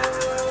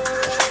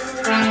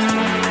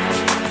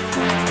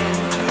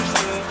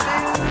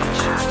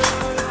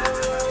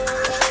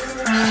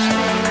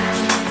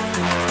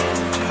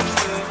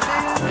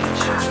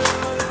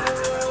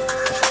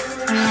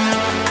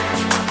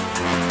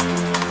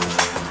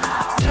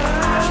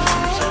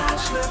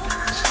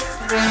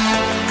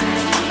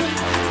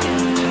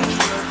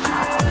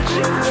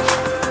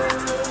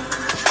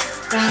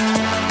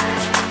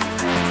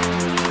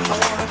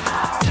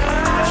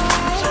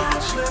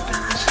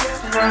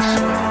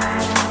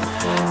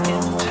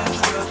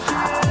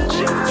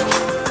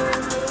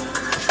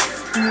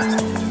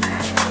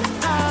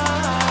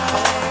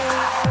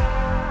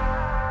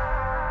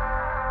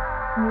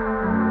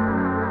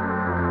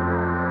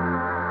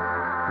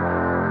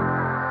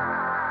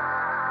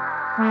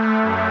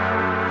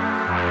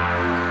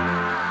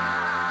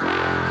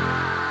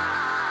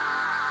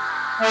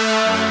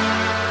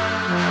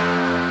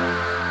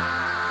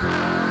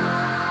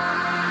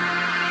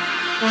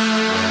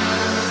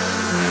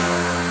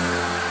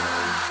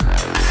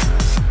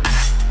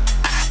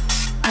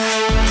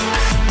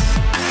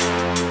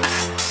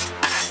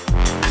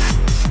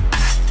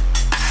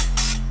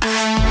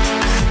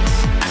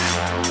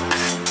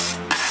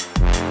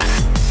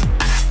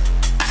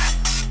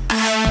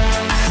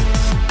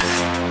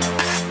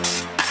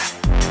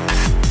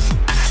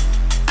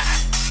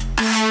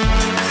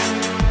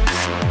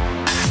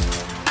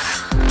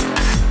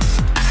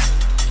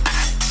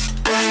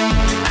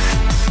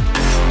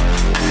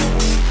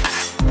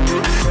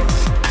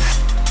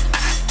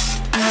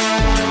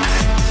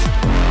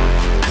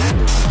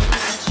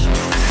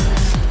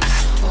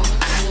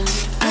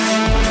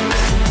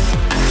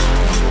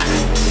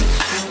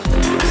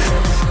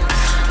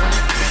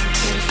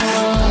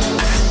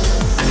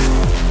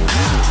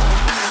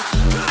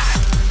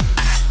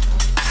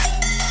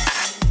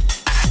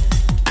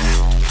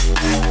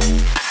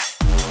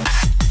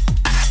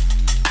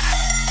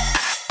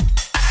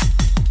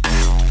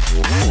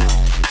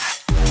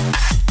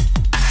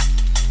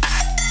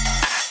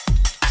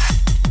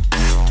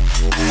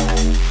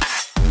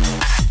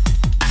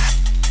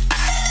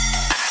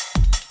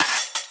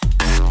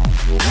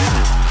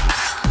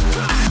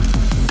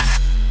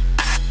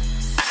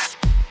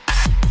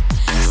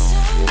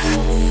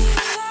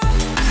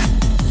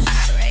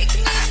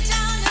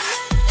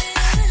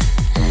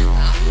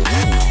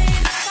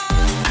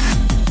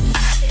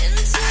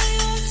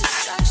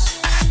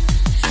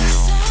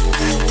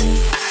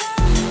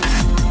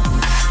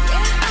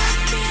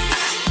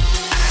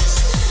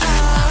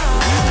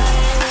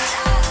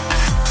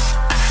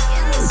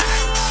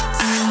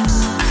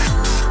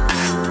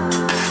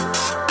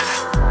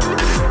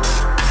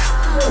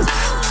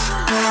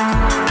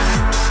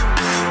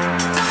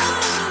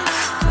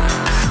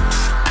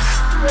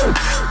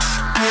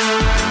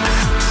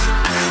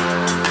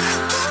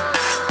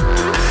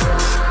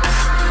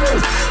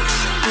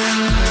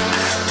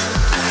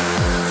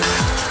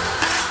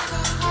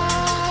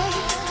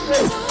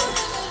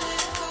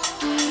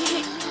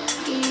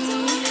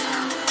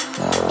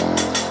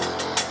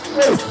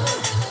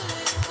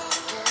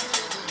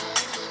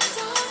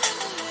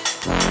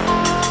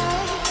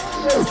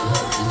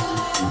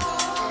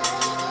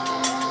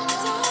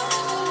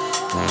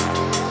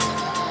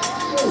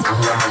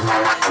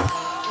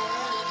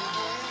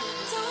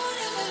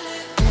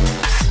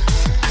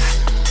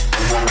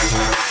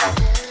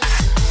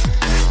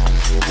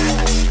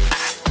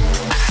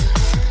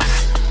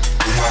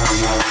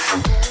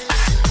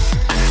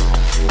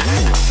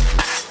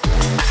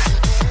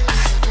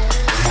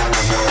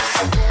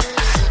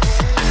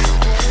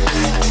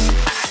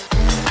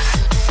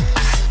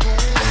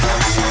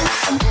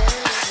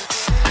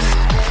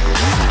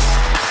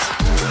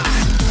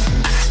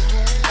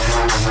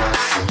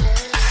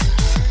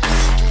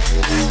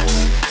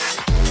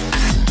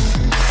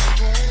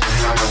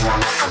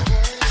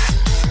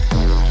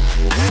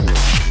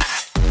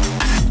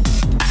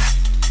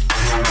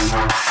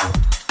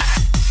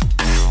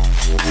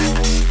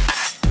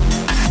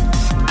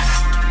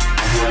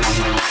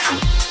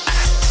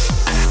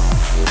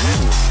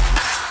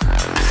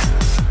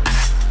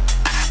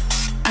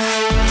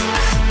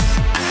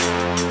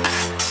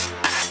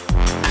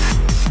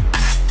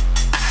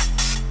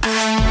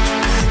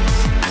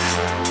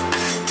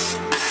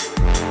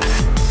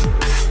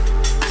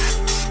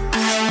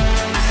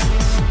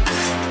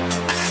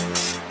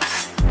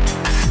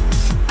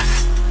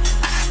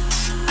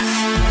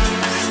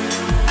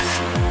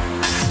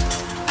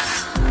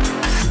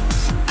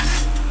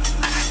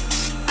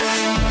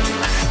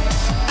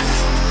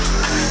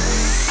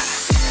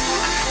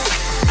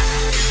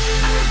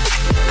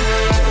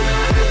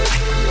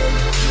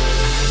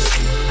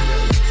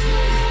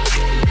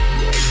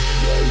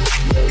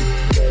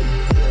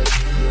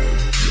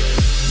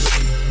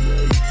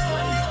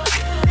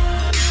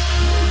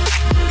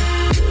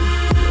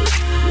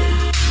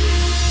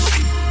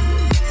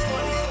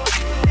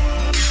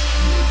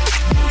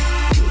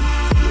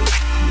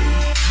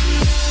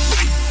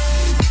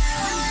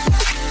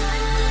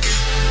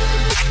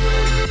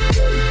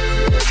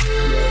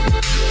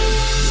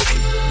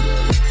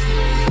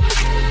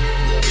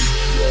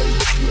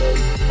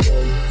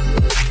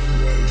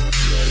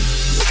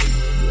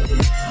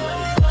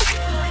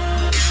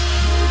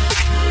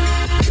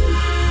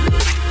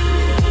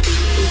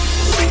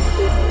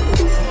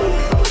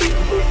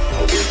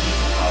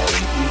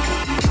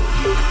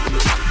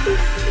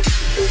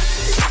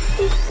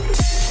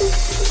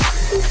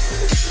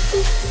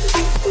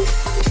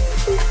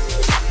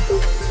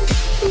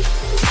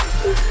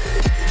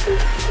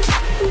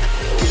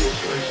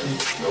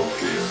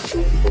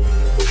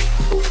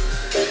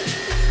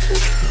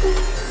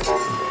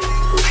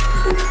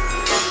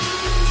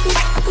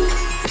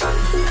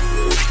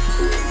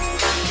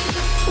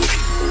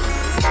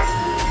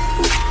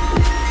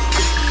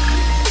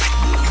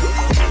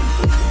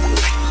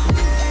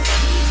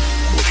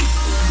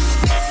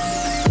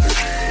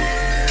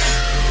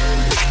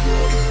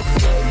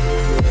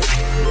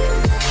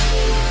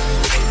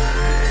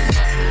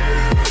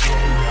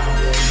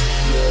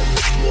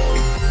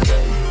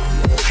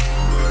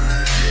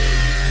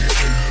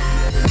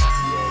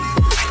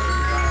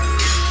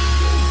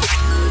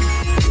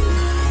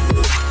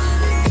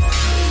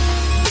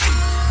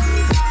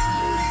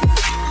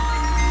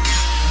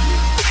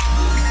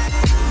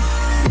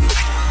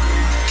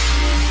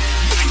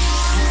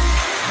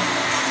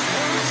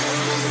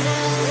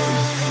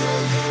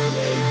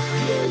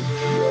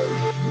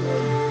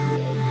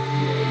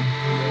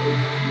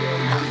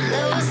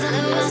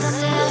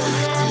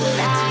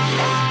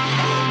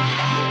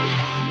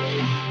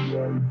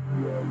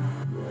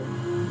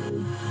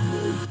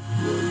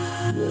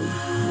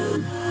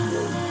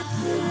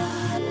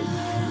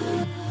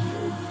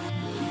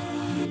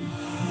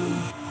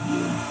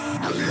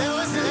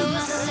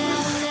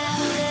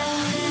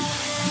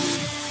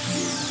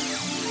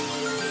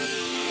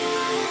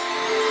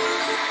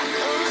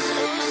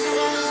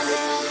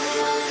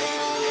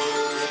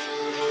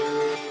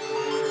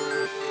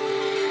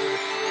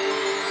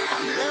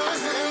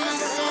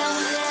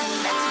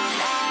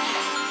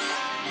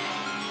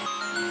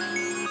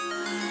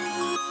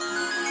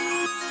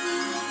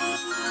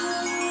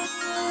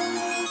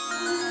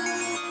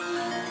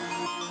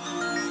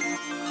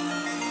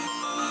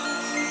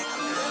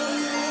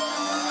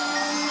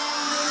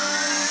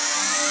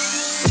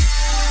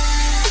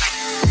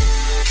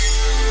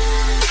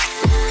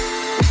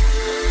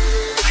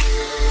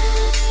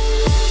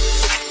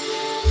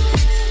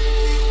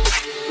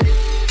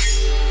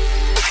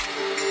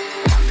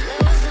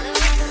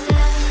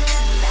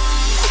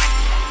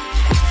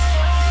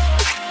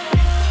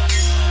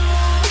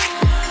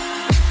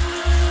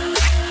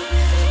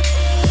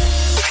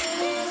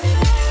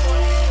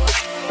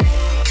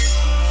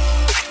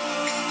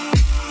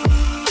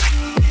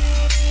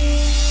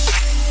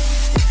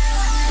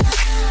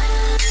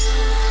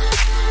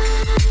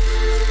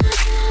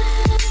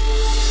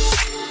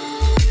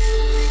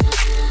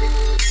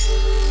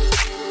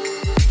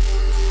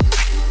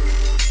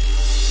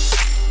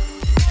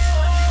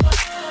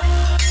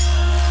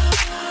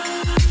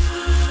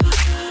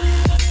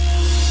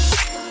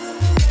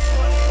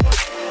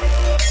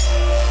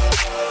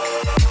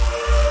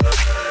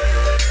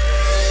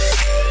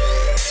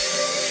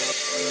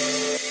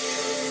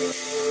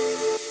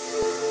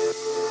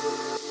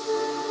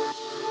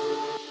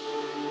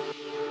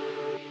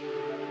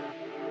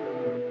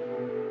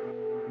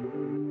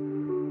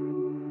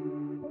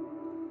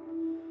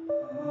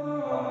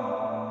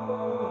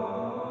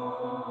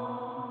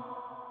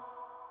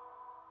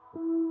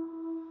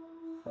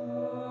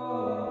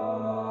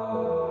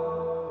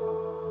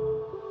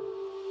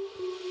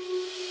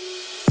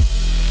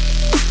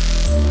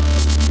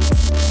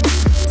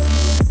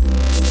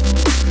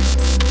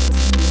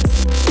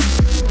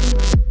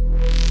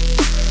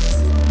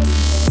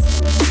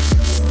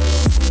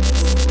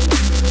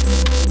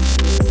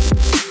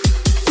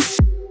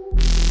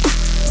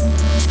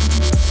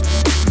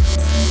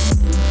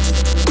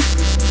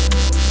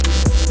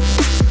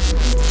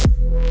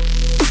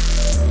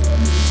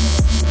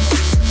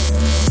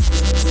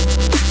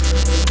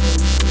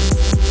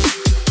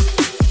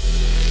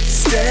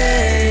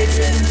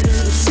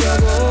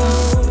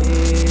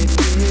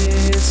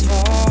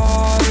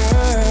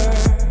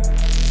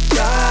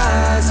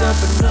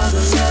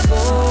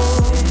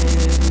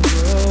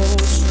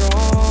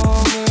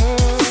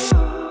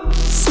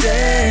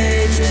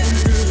 been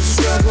through the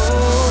struggle.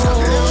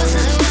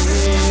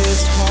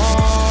 It's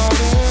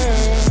harder.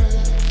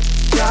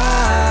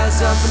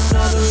 Rise up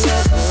another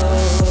level.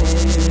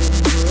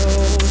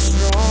 Grow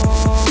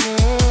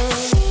stronger.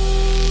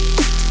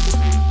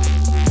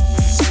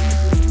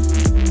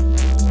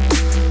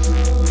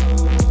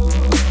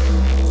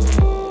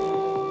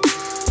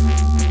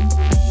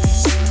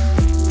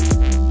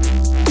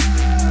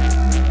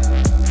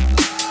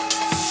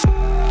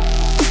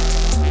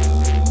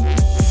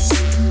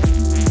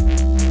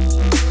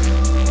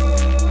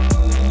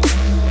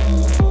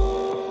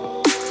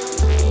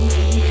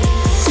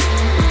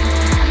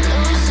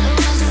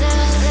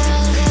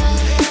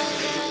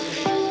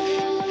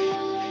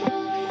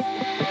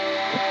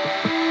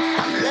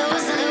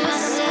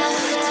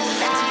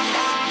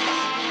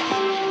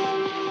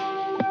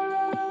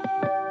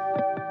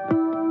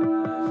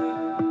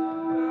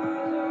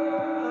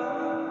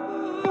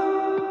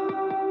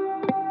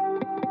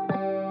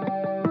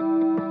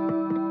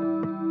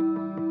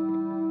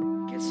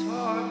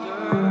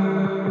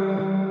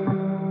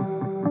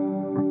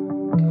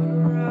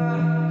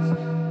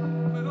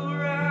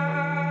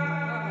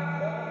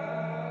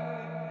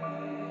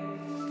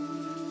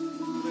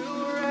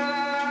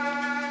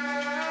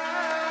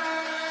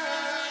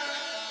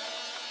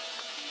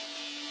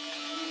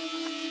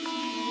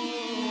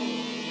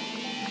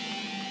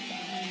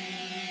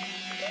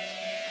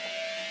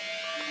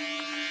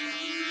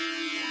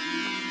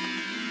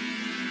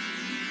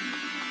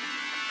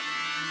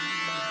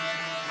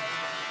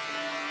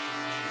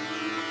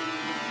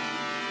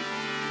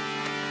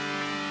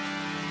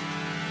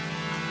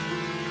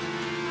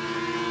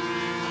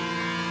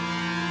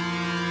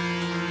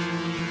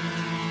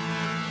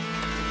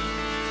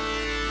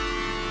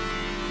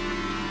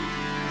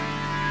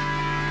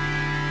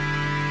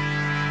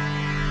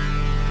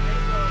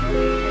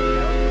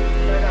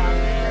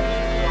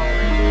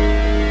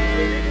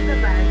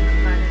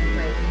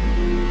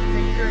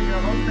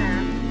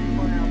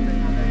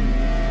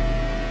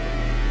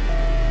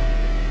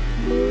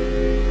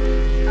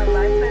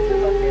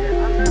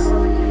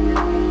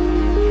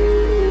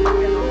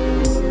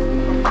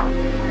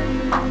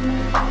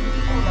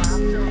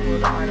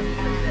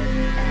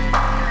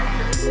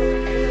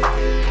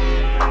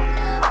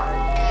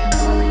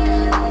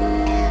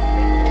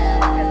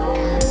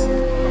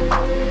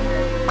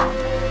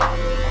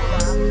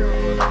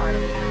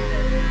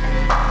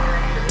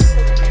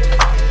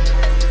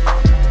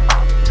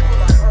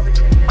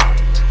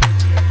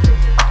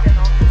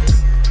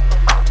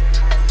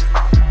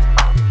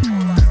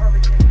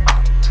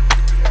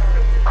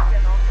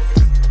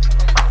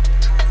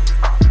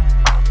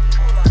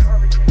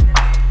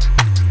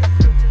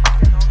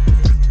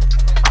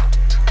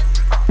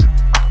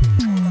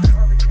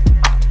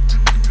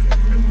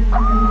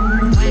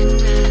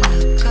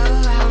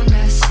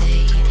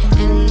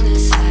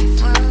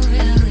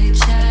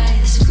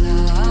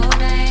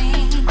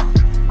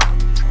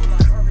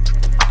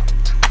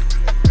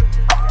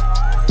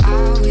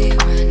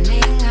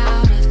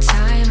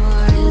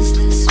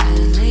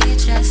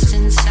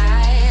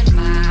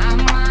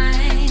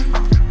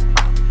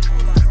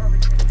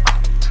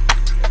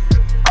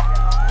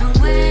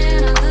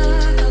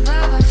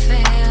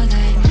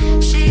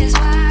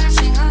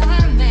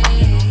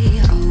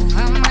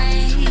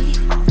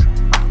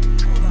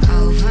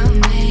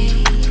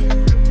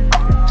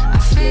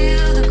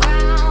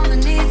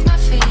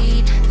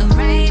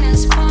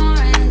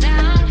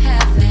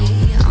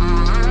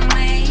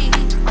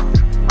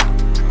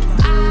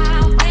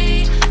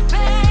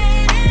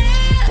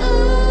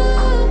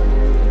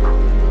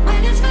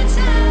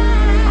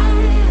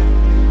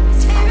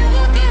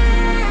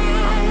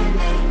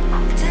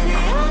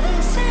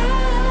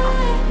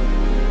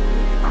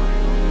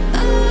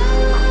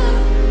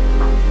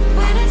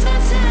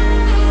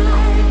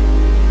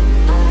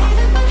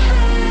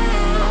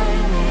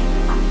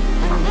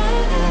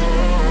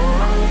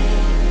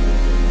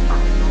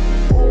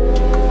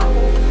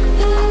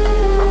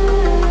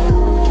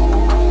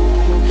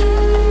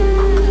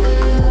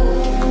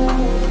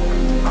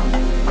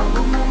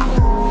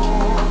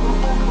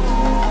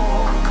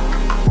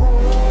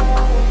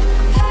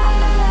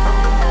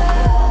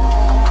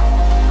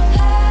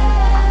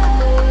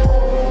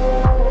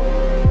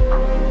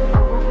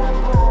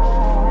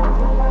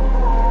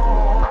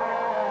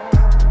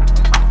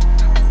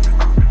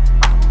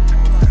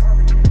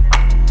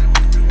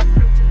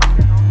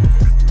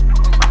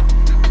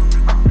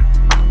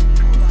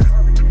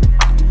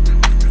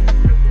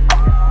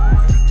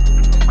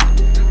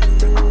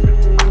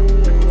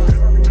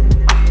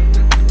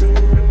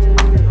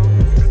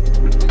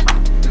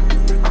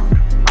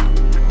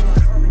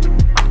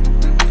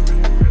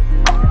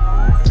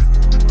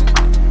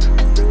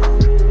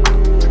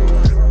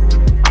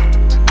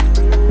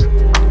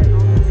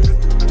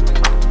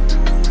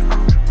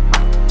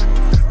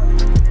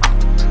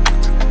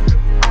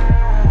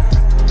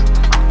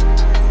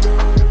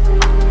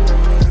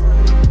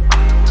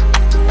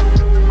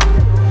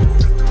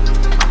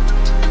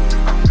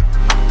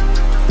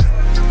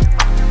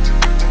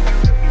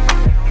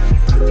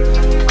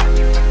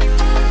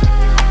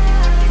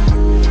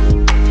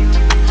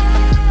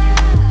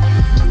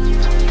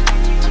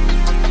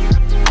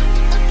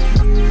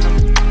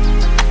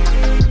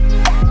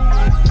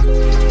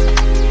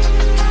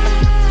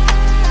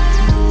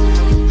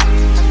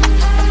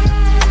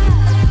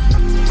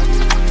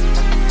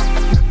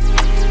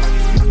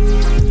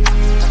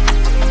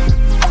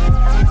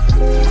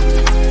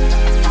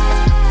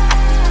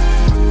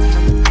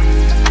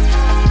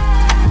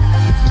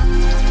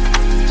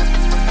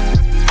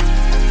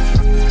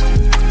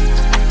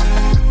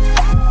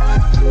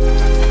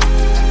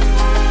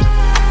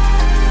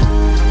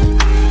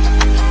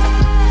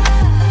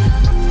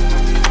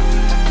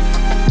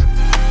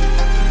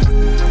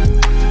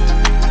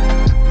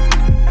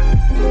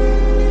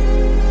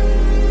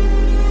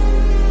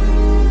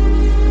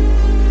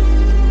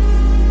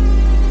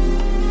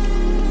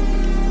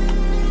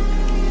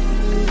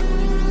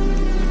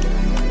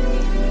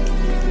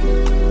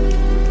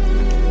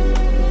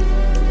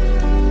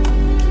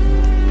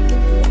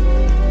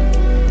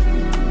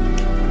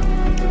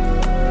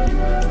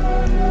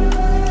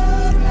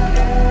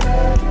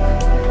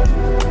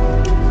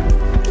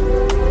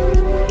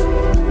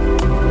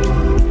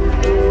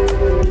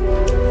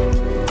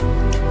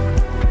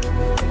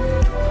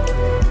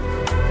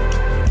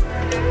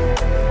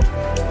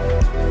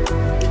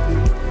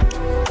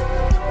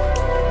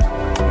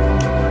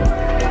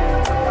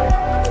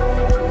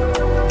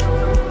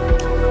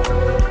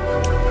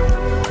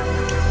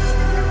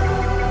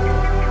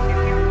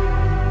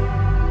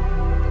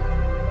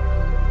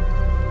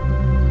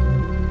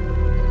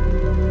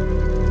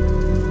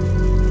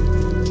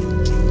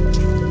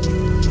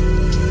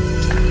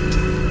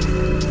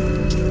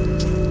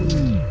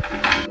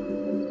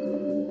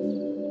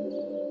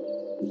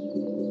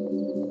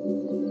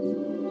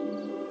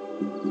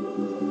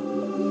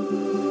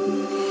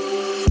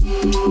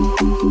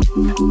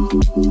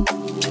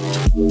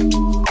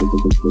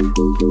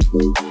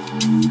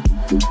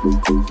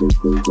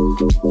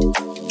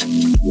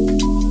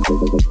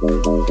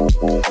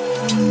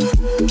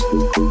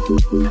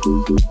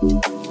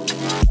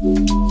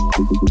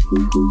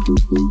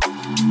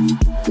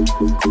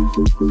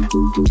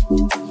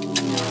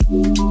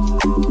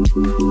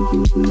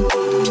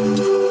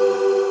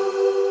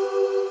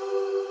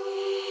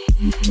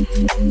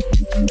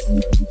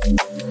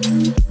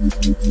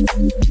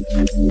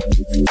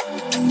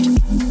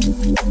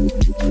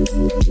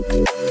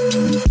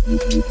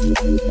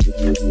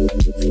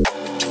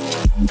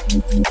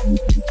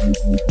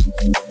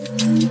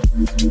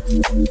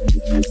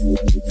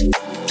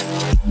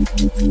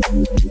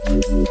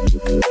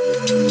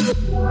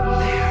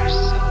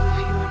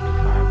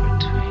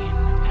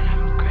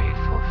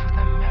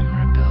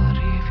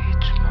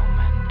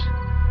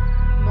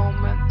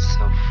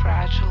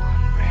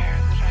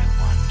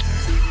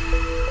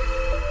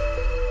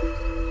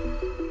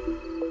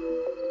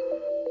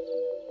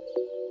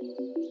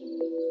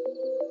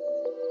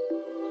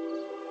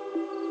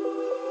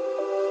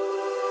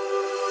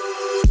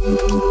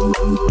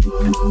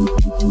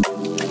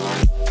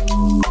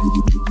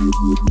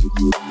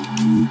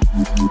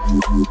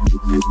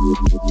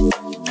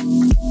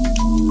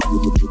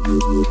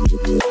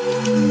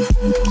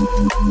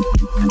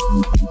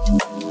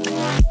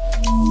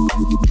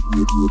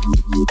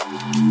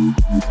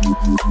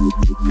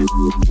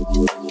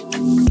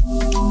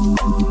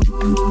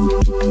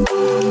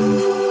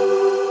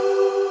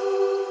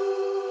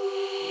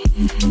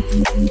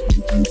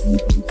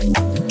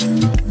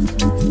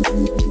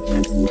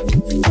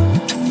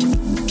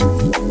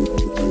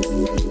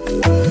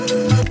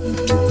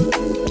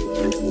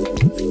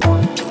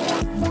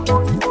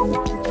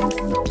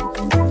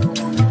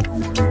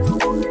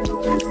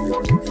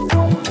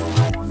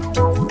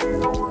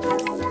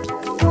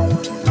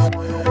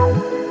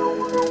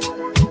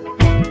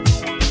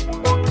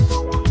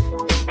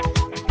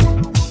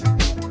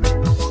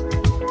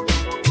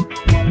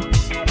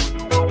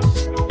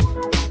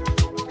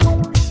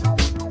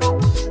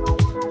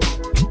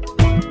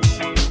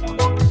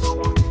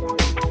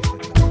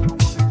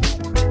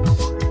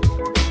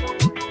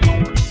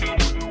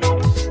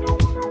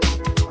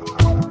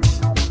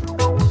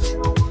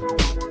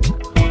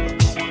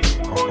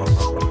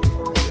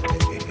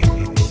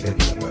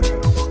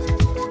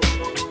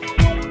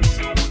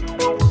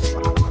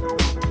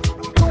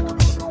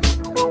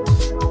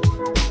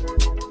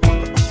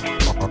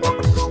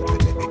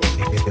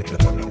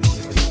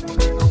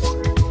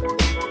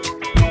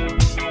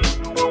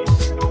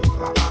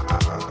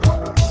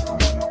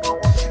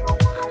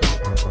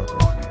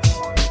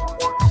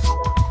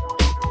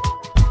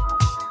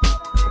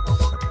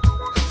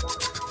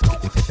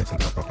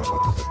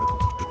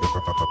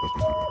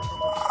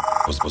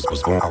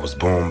 I was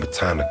born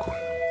botanical,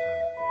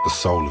 the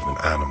soul of an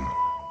animal.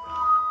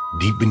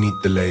 Deep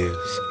beneath the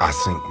layers, I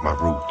sink my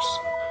roots.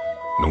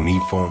 No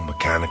need for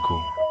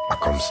mechanical, I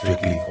come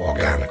strictly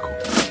organical.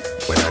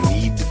 When I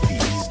need the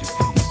feast,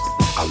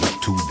 I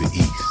look to the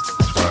east.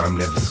 That's why I'm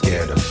never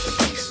scared of the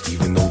beast.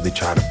 Even though they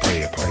try to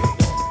play it, I'm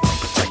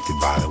protected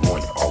by the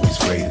one always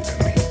greater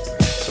than me.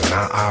 So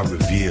now I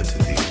reveal to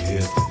thee,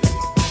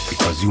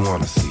 because you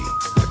wanna see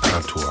the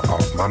contour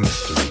of my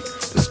mystery,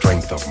 the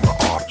strength of my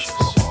arches,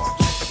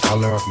 the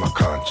color of my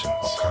conscience,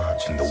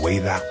 and the way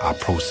that I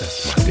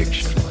process my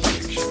diction.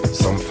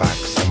 Some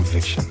facts, some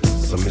fiction,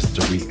 some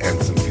mystery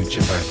and some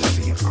future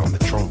fantasy. I'm the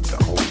trunk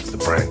that holds the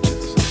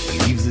branches,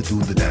 the leaves that do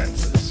the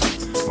dances.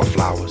 My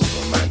flowers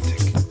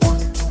romantic,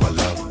 my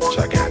love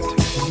gigantic.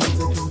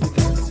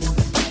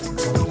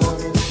 My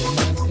love gigantic.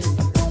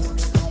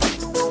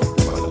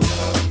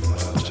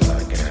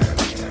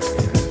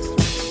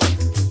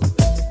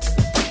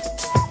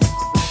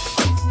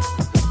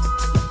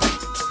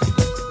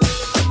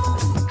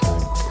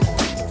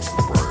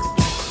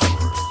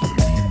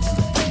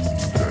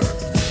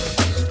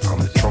 I'm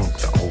the trunk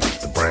that holds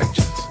the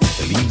branches,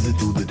 the leaves that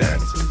do the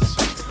dances.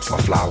 My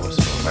flowers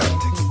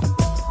romantic,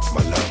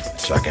 my love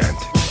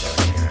gigantic.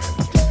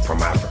 From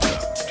Africa,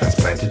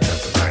 transplanted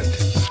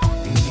transatlantic.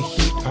 In the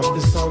heat of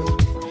the sun,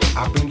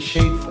 I bring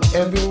shade for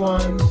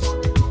everyone.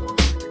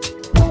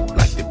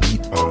 Like the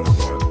beat on the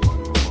one,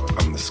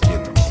 I'm the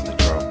skin on the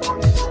drum.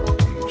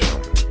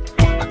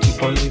 I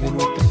keep on living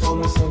with the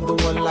fullness of the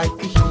one, like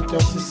the heat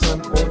of the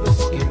sun or the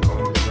skin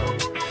on the drum.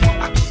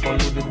 I keep on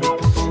living with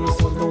the fullness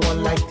of the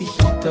one, like the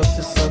heat of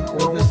the sun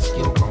or the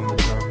skin on the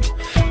drum.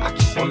 I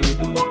keep on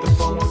living with the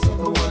fullness of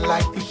the one,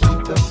 like the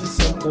heat of the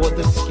sun or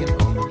the skin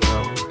on the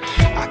drum.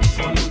 I keep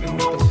on living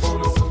with the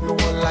fullness of the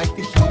one, like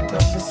the heat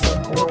of the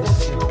sun or the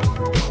skin on the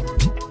drum.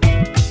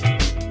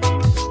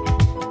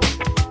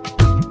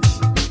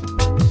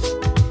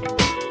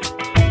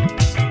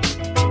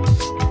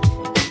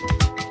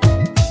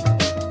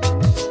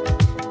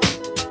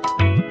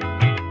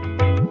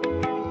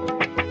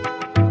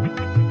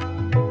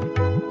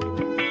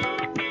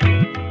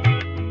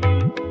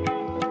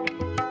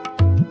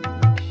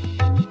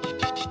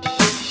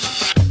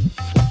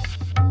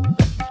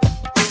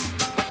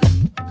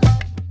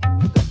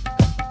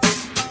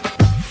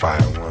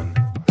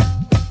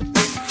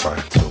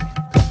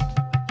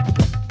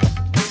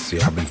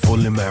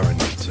 fully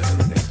marinated,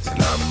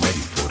 and I'm ready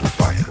for the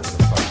fire.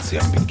 See,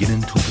 I'm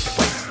beginning to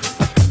perspire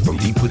from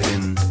deep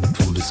within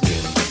to the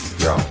skin.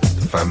 Yo,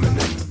 the feminine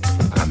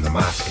and the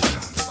masculine,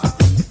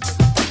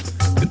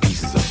 the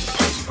pieces of the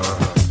puzzle.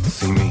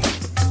 See me,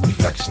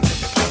 reflections of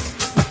the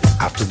puzzle.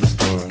 After the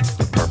storm,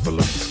 the purple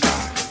of the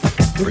sky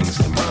brings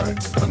to mind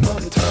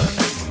another time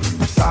when we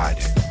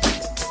resided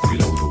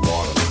below the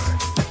waterline.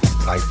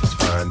 Life was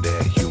fine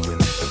there, human,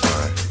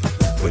 divine,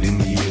 but in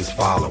the years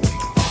following,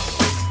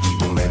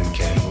 evil men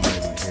came,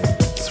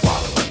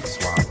 swallowing.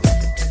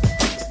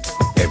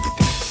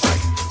 Everything in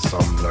sight.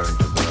 Some learned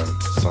to run,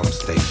 some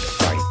stayed to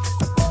fight.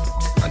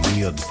 I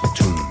kneeled the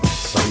platoon of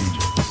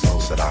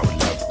soldiers, said I would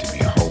love to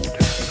behold her.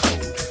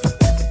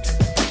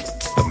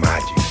 The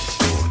magic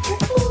restored.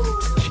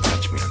 She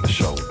touched me on the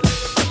shoulder.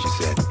 She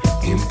said,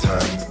 in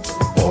time,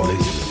 all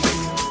is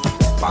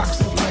revealed. Box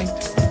of light,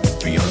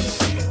 beyond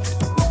sealed.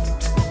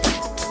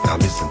 Now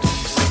listen to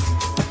me, son.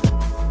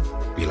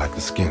 Be like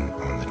the skin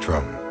on the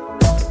drum.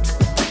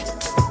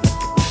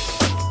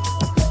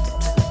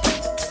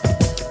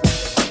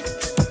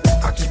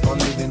 I keep on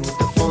living with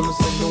the fullness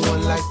of the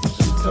one, like the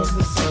heat of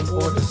the sun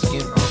or the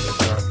skin on the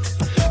drum.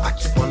 I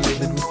keep on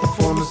living with the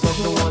fullness of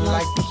the one,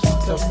 like the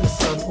heat of the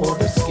sun or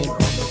the skin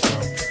on the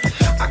drum.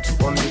 I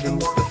keep on living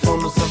with the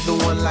fullness of the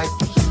one, like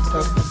the heat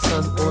of the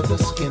sun or the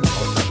skin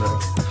on the drum.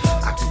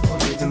 I keep on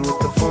living with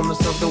the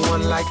fullness of the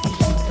one, like the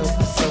heat of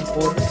the sun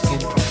or the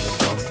skin on the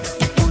drum.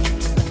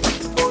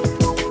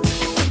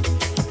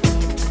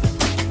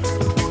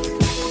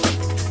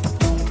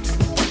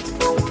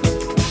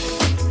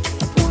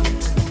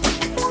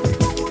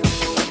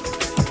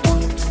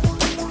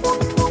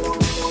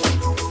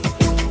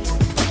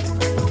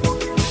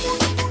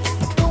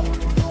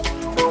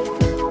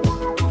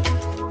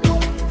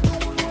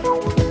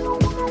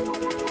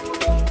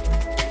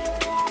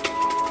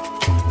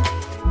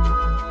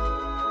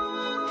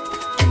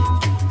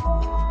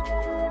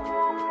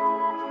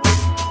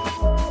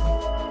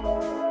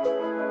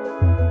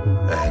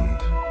 And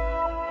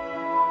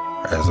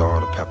as all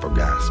the pepper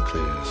gas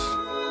clears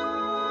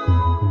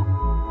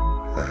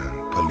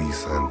and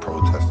police and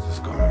protesters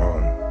go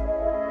home,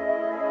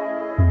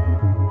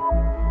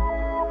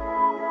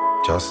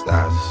 just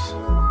as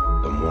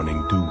the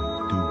morning dew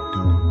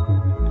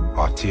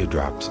are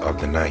teardrops of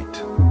the night,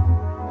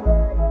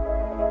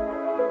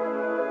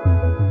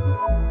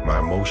 my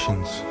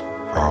emotions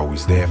are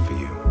always there for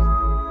you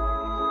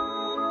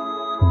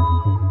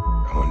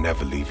and will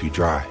never leave you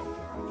dry.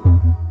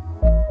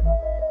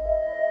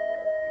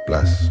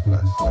 Bless,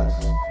 bless, bless,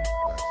 bless.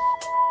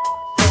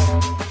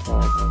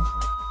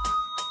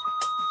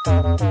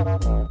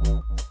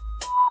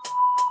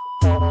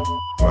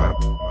 My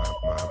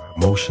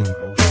emotion.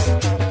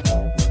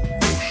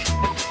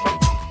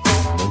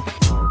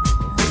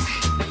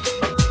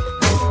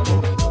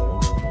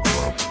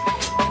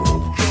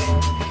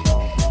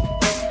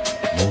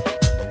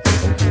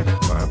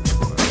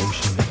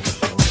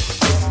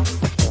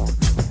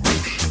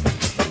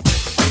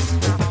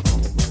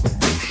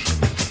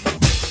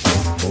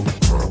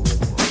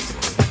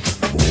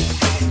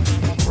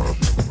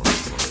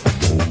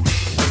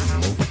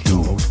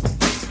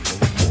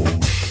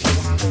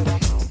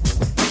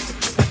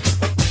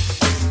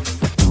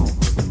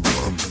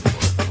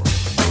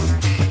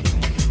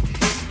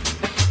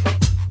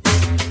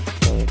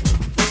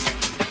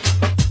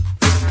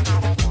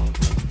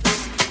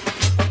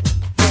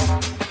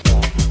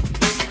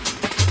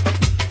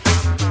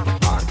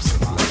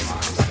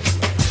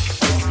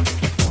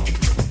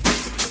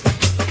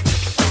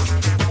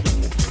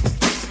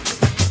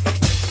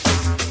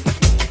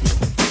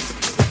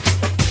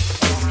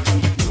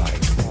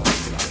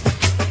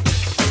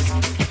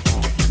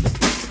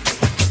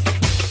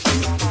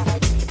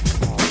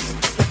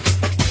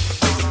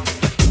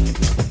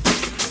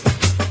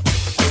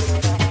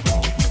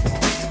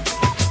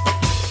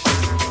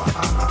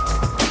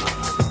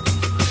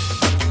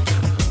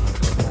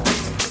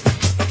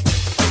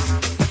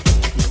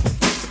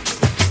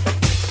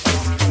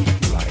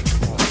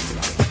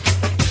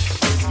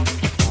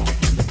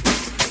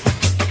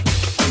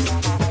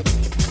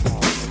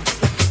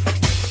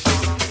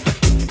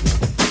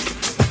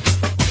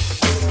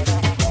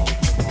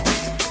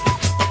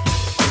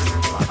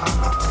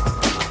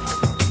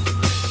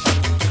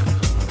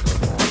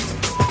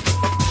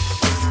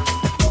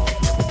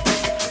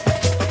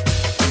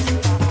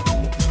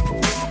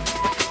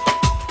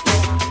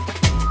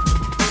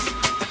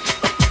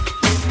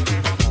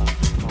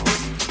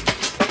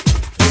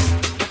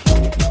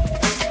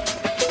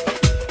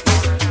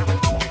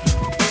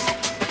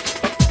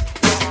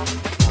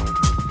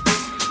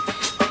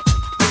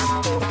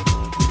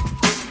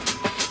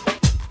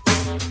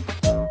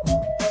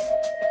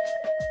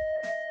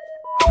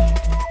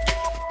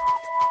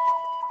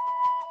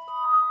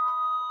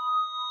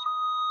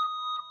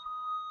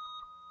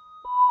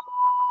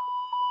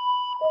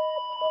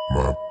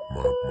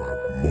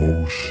 my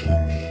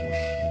motion.